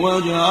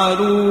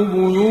وَاجْعَلُوا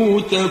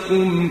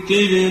بُيُوتَكُمْ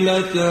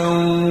قِبْلَةً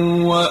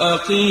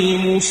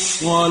وَأَقِيمُوا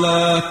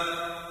الصَّلَاةَ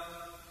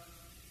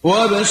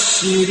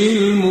وَبَشِّرِ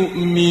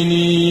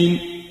الْمُؤْمِنِينَ.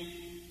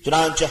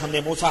 چنانچہ ہم نے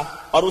موسیٰ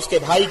اور اس کے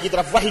بھائی کی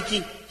طرف وحی کی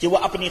کہ وہ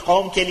اپنی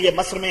قوم کے لیے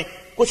مصر میں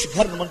کچھ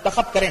گھر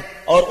منتخب کریں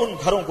اور ان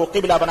گھروں کو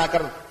قبلہ بنا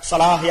کر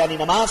صلاح یعنی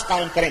نماز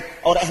قائم کریں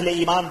اور اہل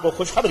ایمان کو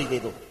خوشخبری دے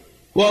دو.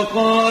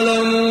 وقال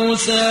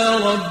موسى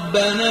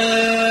ربنا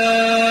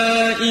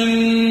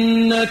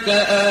إنك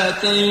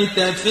آتيت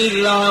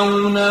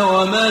فرعون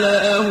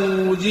وملأه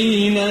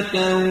زينة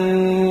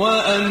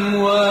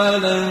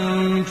وأموالا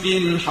في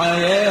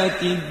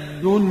الحياة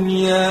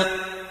الدنيا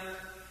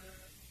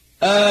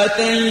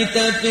آتيت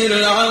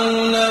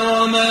فرعون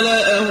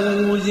وملأه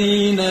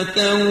زينة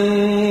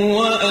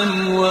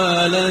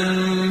وأموالا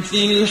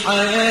في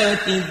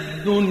الحياة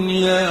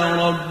الدنيا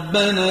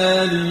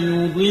ربنا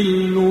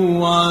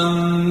ليضلوا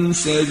عن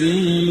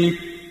سبيلك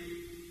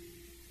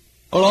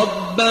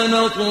ربنا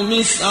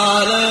اطمس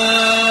على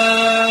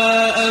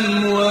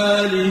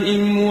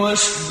أموالهم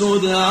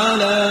واشدد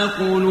على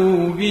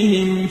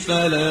قلوبهم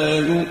فلا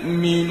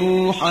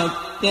يؤمنوا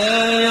حتى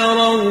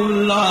يروا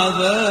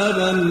العذاب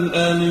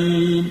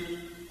الأليم.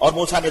 اور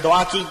موسیٰ نے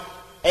دعا کی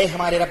اے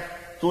ہمارے رب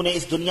تو نے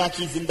اس دنیا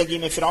کی زندگی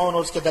میں فرعون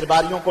اور اس کے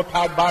درباریوں کو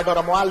ٹھاٹ باٹ اور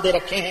اموال دے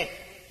رکھے ہیں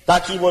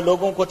تاکہ وہ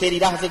لوگوں کو تیری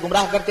راہ سے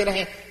گمراہ کرتے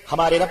رہیں.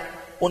 ہمارے رب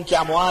ان کے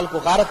اموال کو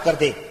غارت کر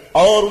دے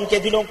اور ان کے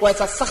دلوں کو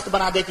ایسا سخت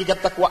بنا دے کہ جب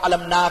تک وہ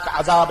المناک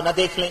عذاب نہ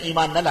دیکھ لیں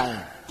ایمان نہ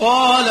لائیں.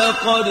 قال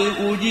قد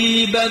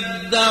أجيبت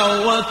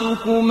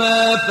دعوتكما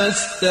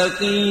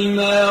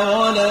فاستقيما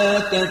ولا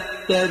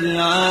تتبعان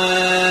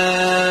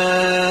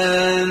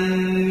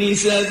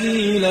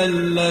سبيل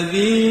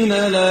الذين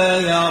لا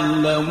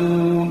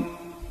يعلمون.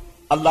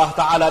 اللہ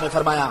تعالی نے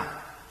فرمایا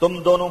تم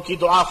دونوں کی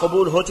دعا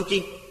قبول ہو چکی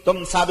تم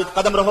ثابت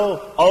قدم رہو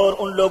اور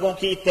ان لوگوں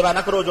کی اتباع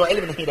نہ کرو جو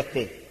علم نہیں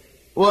رکھتے.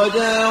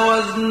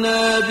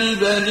 وجاوزنا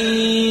ببني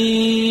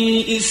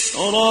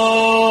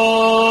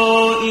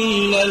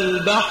إسرائيل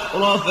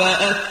البحر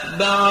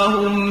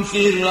فأتبعهم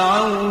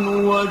فرعون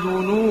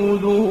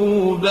وجنوده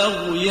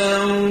بغيا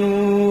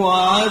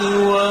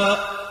وعدوا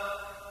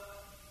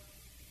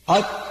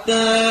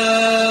حتى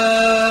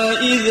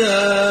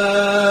إذا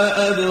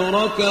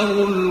أدركه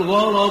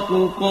الغرق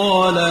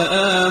قال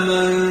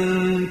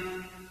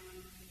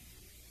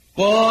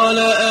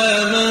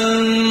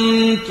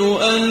آمنت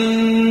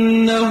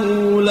أنه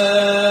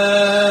لا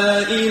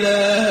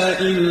إله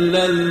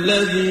إلا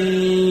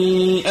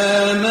الذي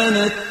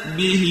آمنت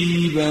به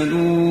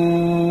بنو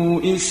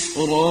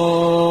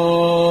إسرائيل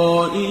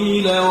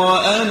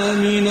وأنا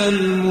من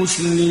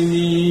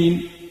المسلمين.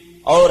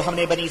 اور ہم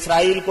نے بنی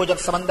اسرائیل کو جب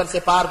سمندر سے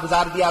پار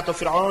گزار دیا تو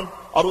فرعون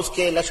اور اس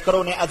کے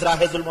لشکروں نے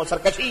ازراہ ظلم و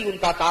سرکشی ان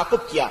کا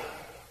تعاقب کیا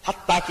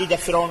حتیٰ کہ جب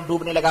فرعون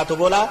ڈوبنے لگا تو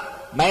بولا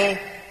میں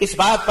اس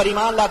بات پر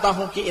ایمان لاتا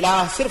ہوں کہ الہ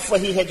صرف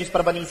وہی ہے جس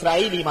پر بنی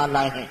اسرائیل ایمان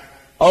لائے ہیں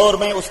اور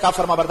میں اس کا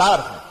فرمانبردار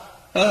ہوں.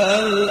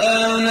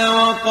 الآن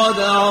وقد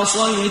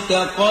عصيت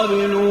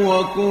قبل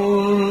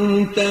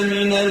وكنت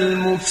من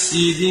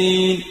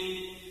المفسدين.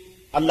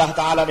 اللہ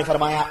تعالی نے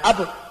فرمایا اب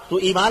تو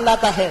ایمان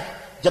لاتا ہے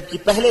جبکہ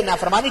پہلے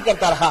نافرمانی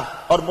کرتا رہا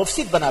اور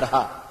مفسد بنا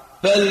رہا.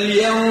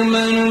 فاليوم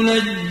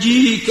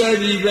ننجيك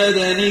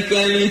ببدنك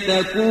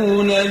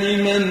لتكون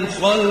لمن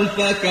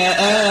خلفك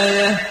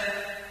آية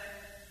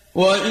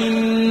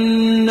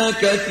وإن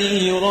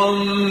كثيرا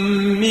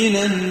من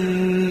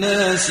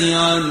الناس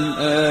عن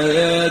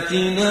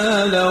آياتنا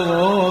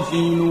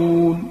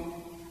لغافلون.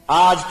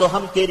 آج تو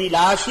ہم تیری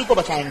لاش ہی کو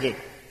بچائیں گے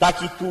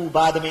تاکہ تو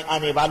بعد میں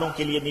آنے والوں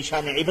کے لیے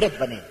نشان عبرت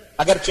بنے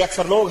اگرچہ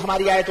اکثر لوگ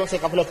ہماری آیتوں سے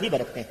غفلت ہی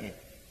برتتے ہیں.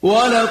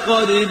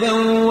 وَلَقَدْ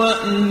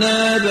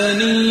بَوَّأْنَا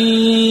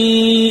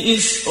بَنِي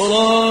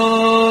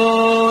إِسْرَائِيلَ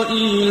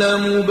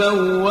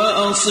مُبَوَّأَ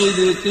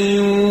صِدْقٍ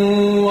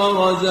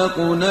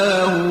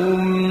وَرَزَقْنَاهُم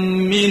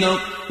مِّنَ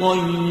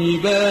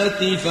الطَّيِّبَاتِ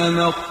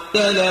فَمَا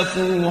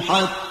اخْتَلَفُوا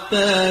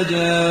حَتَّى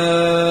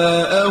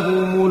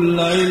جَاءَهُمُ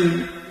الْعِلْمُ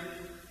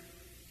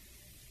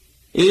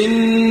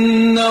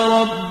إِنَّ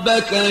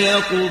رَبَّكَ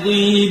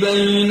يَقْضِي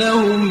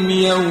بَيْنَهُمْ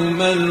يَوْمَ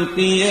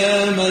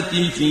الْقِيَامَةِ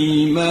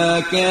فِيمَا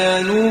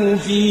كَانُوا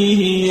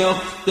فِيهِ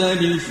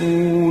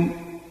يَخْتَلِفُونَ.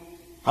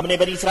 ہم نے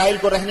بنی اسرائیل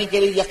کو رہنے کے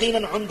لیے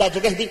یقیناً عمدہ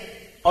جگہ دی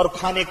اور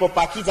کھانے کو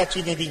پاکیزہ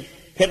چیزیں دی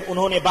پھر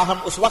انہوں نے باہم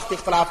اس وقت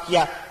اختلاف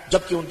کیا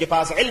جبکہ ان کے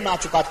پاس علم آ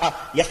چکا تھا.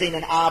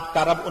 یقیناً آپ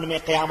کا رب ان میں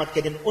قیامت کے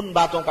دن ان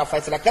باتوں کا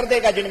فیصلہ کر دے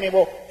گا جن میں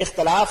وہ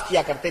اختلاف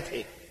کیا کرتے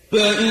تھے.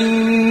 فَإِن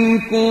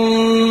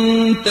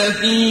كُنتَ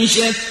فِي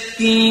شَكٍّ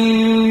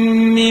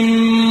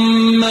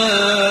مِّمَّا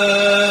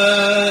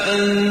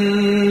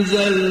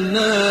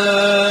أَنزَلْنَا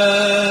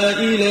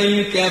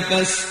إِلَيْكَ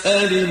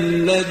فَاسْأَلِ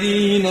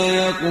الَّذِينَ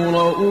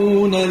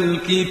يَقْرَؤُونَ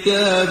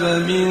الْكِتَابَ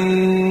مِن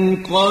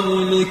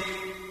قَبْلِكَ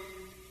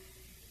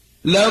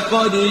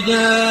لَقَدْ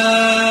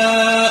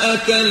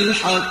جَاءَكَ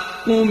الْحَقُّ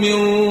الحق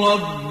من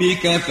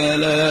ربك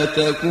فلا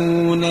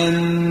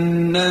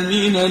تكونن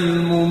من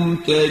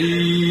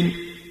الممترين.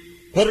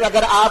 پھر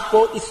اگر آپ کو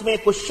اس میں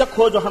کچھ شک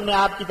ہو جو ہم نے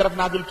آپ کی طرف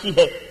نازل کی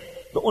ہے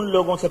تو ان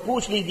لوگوں سے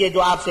پوچھ لیجئے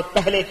جو آپ سے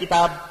پہلے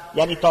کتاب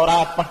یعنی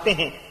تورات پڑھتے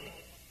ہیں.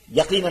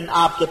 یقیناً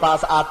آپ کے پاس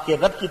آپ کے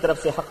رب کی طرف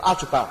سے حق آ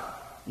چکا،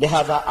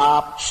 لہذا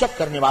آپ شک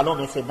کرنے والوں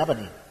میں سے نہ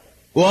بنیں.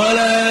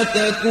 ولا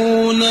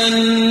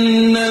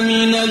تكونن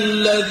من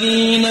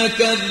الذين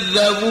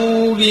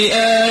كذبوا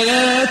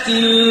بآيات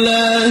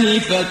الله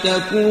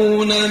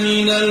فتكون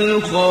من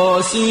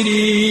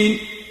الخاسرين.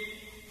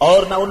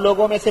 اور نہ ان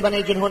لوگوں میں سے بنے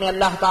جنہوں نے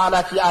اللہ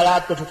تعالیٰ کی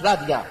آیات کو جھٹلا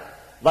دیا،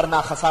 ورنہ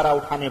خسارہ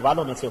اٹھانے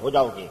والوں میں سے ہو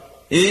جاؤ گے.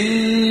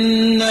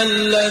 إن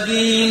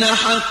الذين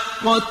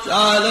حقت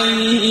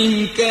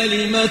عليهم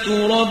كلمة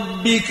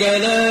ربك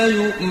لا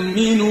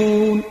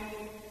يؤمنون.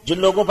 جن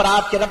لوگوں پر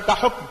آپ کے رب کا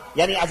حکم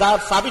یعنی عذاب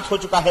ثابت ہو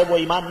چکا ہے وہ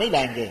ایمان نہیں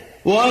لائیں گے.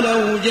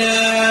 ولو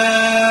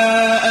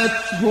جاءتهم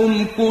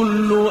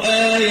كل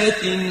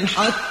آية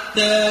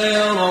حتى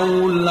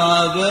يروا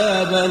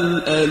العذاب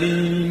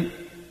الأليم.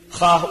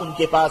 خواہ ان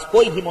کے پاس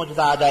کوئی بھی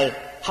معجزہ آ جائے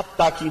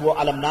حتیٰ کہ وہ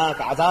المناک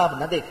عذاب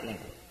نہ دیکھ لیں.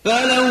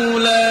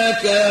 فلولا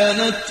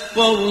كانت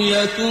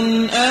قرية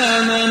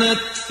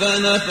آمنت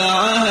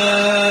فنفعها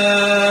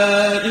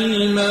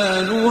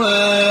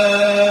إيمانها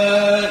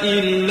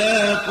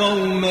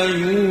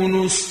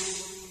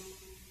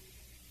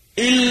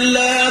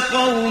إلا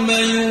قوم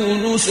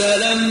يونس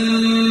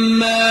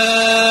لما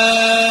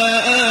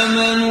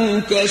آمنوا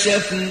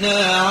كشفنا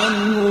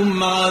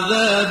عنهم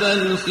عذاب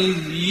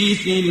الخزي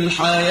في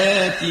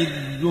الحياة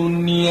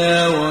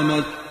الدنيا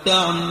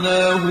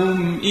ومتعناهم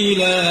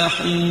إلى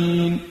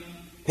حين.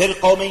 پھر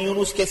قوم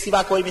یونس کے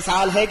سوا کوئی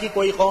مثال ہے کہ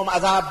کوئی قوم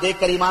عذاب دیکھ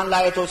کر ایمان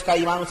لائے تو اس کا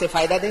ایمان اسے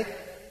فائدہ دے؟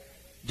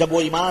 جب وہ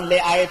ایمان لے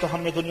آئے تو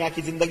ہم نے دنیا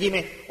کی زندگی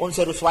میں ان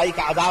سے رسوائی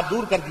کا عذاب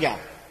دور کر دیا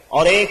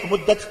اور ایک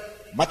مدت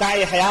متاع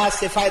حیات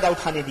سے فائدہ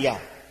اٹھانے دیا.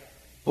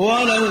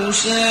 وَلَوْ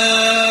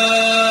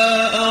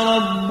شَاءَ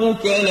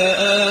رَبُّكَ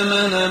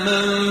لَآمَنَ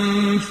مَن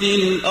فِي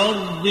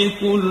الْأَرْضِ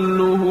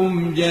كُلُّهُمْ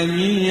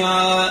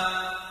جَمِيعًا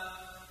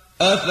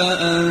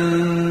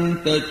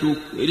أَفَأَنْتَ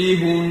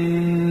تُكْرِهُ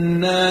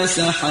النَّاسَ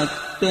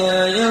حَتَّى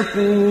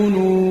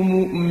يَكُونُوا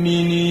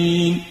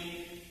مُؤْمِنِينَ.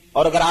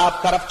 اور اگر آپ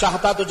کا رب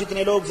چاہتا تو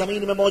جتنے لوگ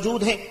زمین میں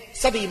موجود ہیں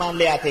سب ایمان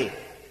لے آتے.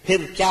 پھر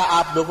کیا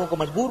آپ لوگوں کو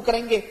مجبور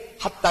کریں گے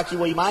حتیٰ کہ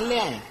وہ ایمان لے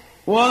آئیں؟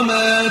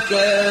 وما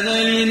كان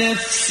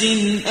لنفس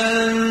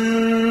أن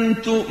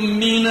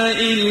تؤمن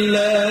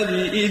إلا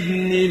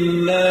بإذن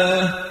الله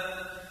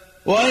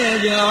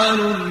ويجعل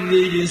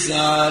الرجس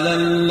على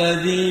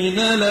الذين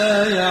لا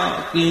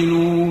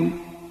يعقلون.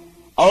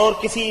 اور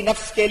کسی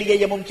نفس کے لیے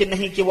یہ ممکن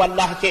نہیں کہ وہ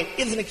اللہ کے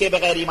اذن کے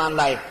بغیر ایمان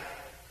لائے،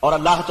 اور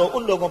اللہ تو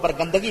ان لوگوں پر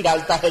گندگی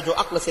ڈالتا ہے جو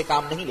عقل سے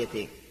کام نہیں لیتے.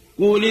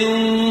 قل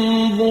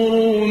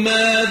انظروا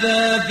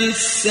ماذا في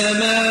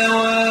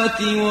السماوات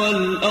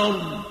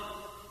والأرض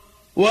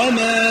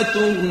وما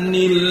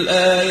تغني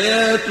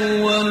الآيات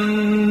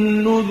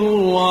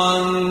والنذر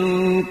عن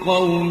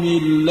قوم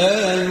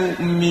لا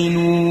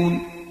يؤمنون.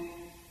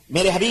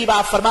 میرے حبیب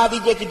آپ فرما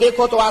دیجئے کہ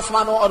دیکھو تو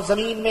آسمانوں اور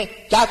زمین میں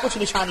کیا کچھ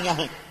نشانیاں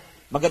ہیں،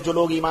 مگر جو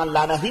لوگ ایمان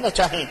لانا ہی نہ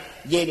چاہیں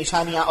یہ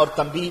نشانیاں اور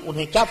تنبیہ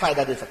انہیں کیا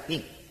فائدہ دے سکتی؟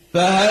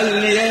 فهل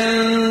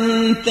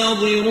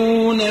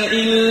ينتظرون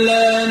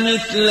إلا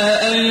مثل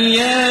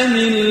أيام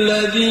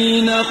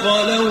الذين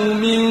خلوا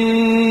من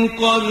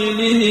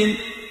قبلهم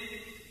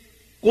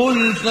قل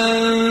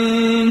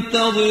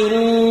فانتظروا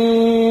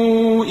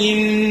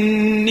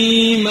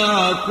إني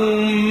معكم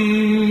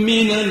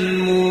من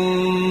المنتظرين.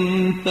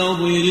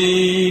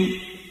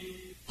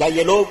 کیا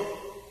یہ لوگ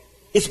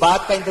اس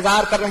بات کا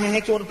انتظار کر رہے ہیں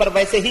کہ ان پر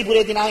ویسے ہی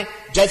برے دن آئیں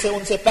جیسے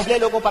ان سے پہلے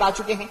لوگوں پر آ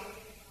چکے ہیں؟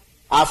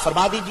 آپ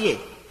فرما دیجئے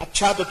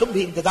اچھا تو تم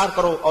بھی انتظار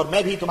کرو اور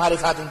میں بھی تمہارے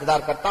ساتھ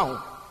انتظار کرتا ہوں.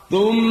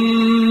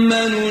 ثم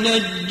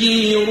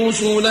ننجي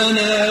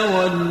رسلنا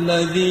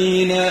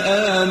والذين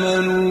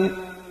آمنوا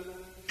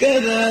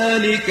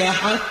كذلك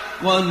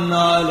حقا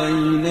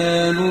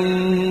علينا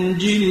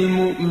ننجي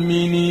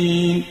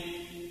المؤمنين.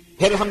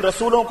 پھر ہم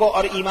رسولوں کو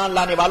اور ایمان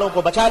لانے والوں کو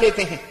بچا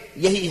لیتے ہیں،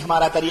 یہی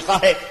ہمارا طریقہ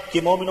ہے کہ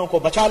مومنوں کو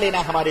بچا لینا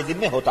ہمارے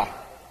ذمہ ہوتا ہے.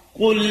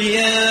 قل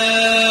يا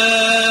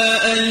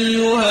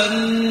أيها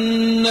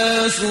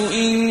الناس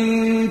إن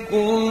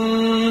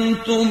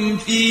كنتم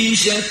في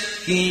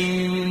شك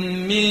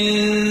من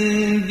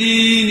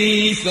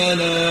ديني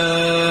فلا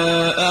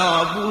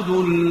أعبد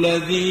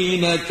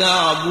الذين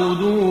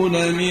تعبدون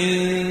من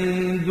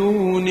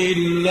دون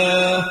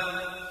الله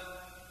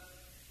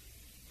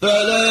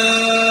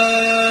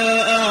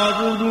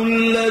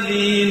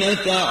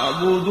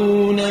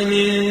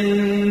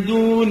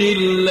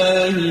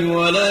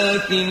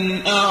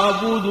ولكن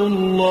أعبد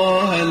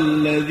الله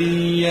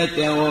الذي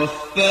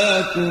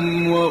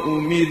يتوفاكم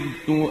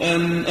وأمرت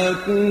أن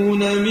أكون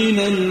من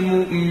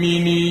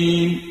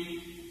المؤمنين.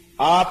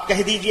 آپ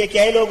کہہ دیجئے کہ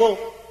اے لوگو،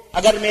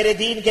 اگر میرے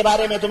دین کے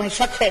بارے میں تمہیں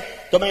شک ہے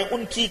تو میں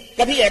ان کی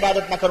کبھی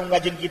عبادت نہ کروں گا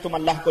جن کی تم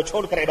اللہ کو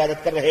چھوڑ کر عبادت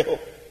کر رہے ہو.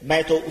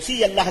 میں تو اسی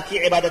اللہ کی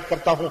عبادت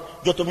کرتا ہوں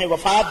جو تمہیں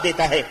وفات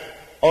دیتا ہے،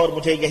 اور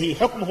مجھے یہی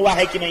حکم ہوا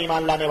ہے کہ میں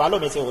ایمان لانے والوں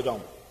میں سے ہو جاؤں.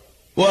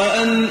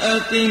 وأن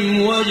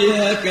أقم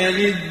وجهك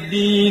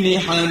للدين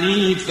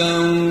حنيفا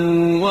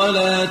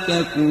ولا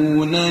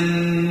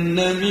تكونن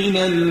من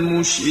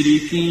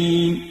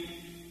المشركين.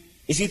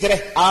 اسی طرح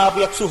آپ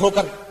یکسو ہو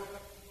کر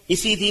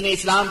اسی دین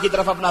اسلام کی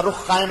طرف اپنا رخ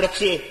قائم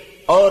رکھیے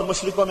اور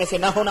مشرکوں میں سے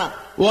نہ ہونا.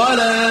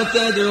 ولا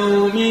تدع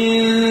من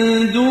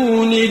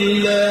دون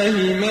الله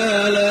ما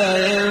لا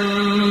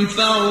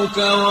ينفعك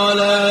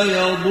ولا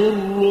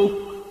يضرك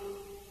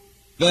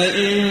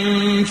فإن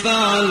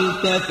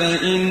فعلت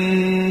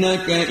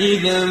فإنك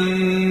إذا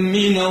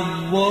من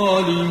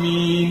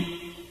الظالمين.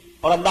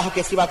 اور اللہ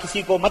کے سوا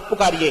کسی کو مت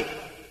پکاریے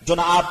جو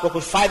نہ آپ کو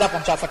کچھ فائدہ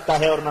پہنچا سکتا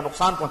ہے اور نہ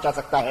نقصان پہنچا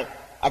سکتا ہے.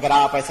 اگر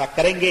آپ ایسا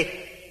کریں گے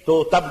تو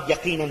تب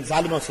یقیناً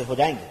ظالموں سے ہو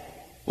جائیں گے.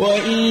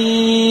 وَإِن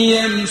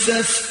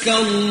يَمْسَسْكَ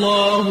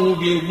اللَّهُ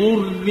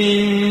بِضُرٍّ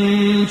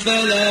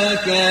فَلَا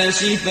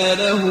كَاشِفَ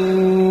لَهُ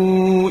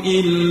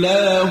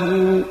إِلَّا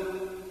هُوَ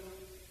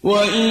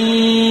وَإِن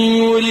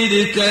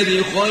يُرِدْكَ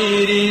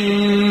بِخَيْرٍ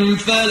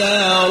فَلَا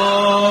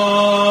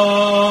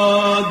رَادَّ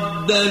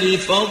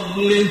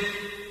لِفَضْلِهِ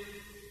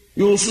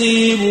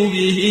يُصِيبُ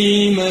بِهِ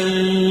مَن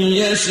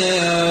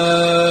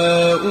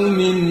يَشَاءُ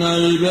مِنْ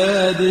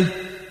عِبَادِهِ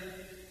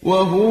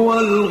وَهُوَ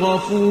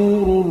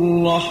الْغَفُورُ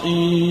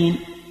الرَّحِيمُ.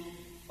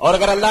 اور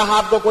اگر اللہ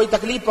آپ کو کوئی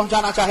تکلیف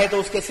پہنچانا چاہے تو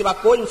اس کے سوا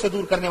کوئی اسے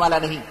دور کرنے والا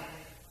نہیں،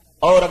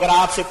 اور اگر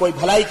آپ سے کوئی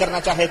بھلائی کرنا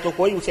چاہے تو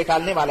کوئی اسے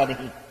ٹالنے والا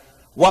نہیں.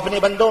 وہ اپنے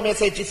بندوں میں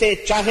سے جسے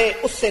چاہے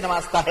اس سے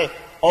نوازتا ہے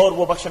اور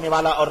وہ بخشنے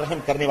والا اور رحم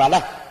کرنے والا.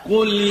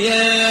 قُلْ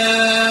يَا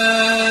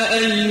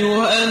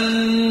أَيُّهَا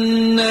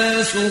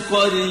النَّاسُ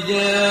قَدْ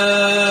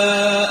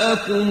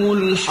جَاءَكُمُ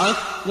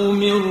الْحَقُّ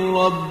مِنْ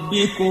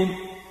رَبِّكُمْ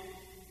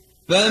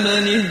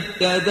فَمَنِ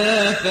اهْتَدَى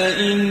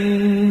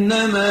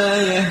فَإِنَّمَا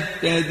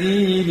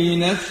يَهْتَدِي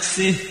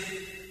لِنَفْسِهِ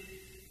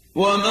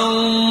وَمَنْ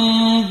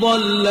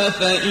ضَلَّ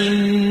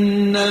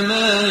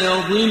فَإِنَّمَا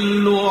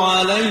يَضِلُّ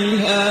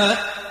عَلَيْهَا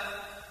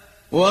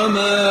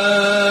وَمَا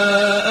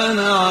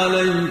أَنَا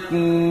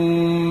عَلَيْكُمْ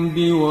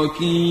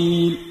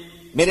بِوَكِيلٍ.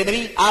 میرے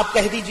نبی آپ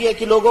کہہ دیجئے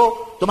کہ لوگو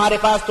تمہارے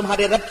پاس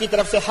تمہارے رب کی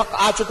طرف سے حق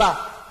آ چکا.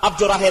 اب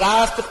جو راہ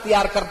راست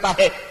اختیار کرتا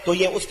ہے تو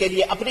یہ اس کے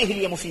لیے اپنے ہی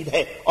لیے مفید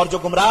ہے، اور جو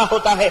گمراہ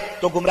ہوتا ہے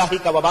تو گمراہی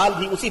کا وبال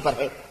بھی اسی پر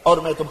ہے، اور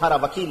میں تمہارا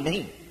وکیل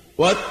نہیں.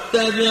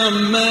 وَاتَّبِعْ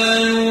مَا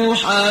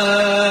يُوحَى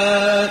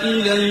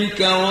إِلَيْكَ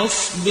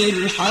وَاصْبِرْ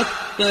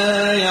حَتَّى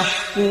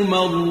يَحْكُمَ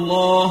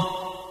اللَّهُ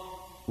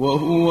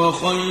وَهُوَ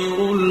خَيْرُ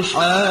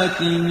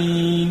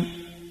الْحَاكِمِينَ.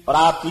 اور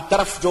آپ کی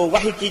طرف جو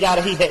وحی کی جا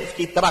رہی ہے اس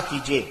کی اتباع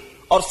کیجیے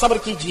اور صبر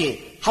کیجیے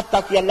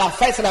حتیٰ کہ اللہ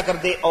فیصلہ کر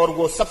دے، اور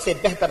وہ سب سے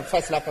بہتر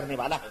فیصلہ کرنے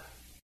والا ہے.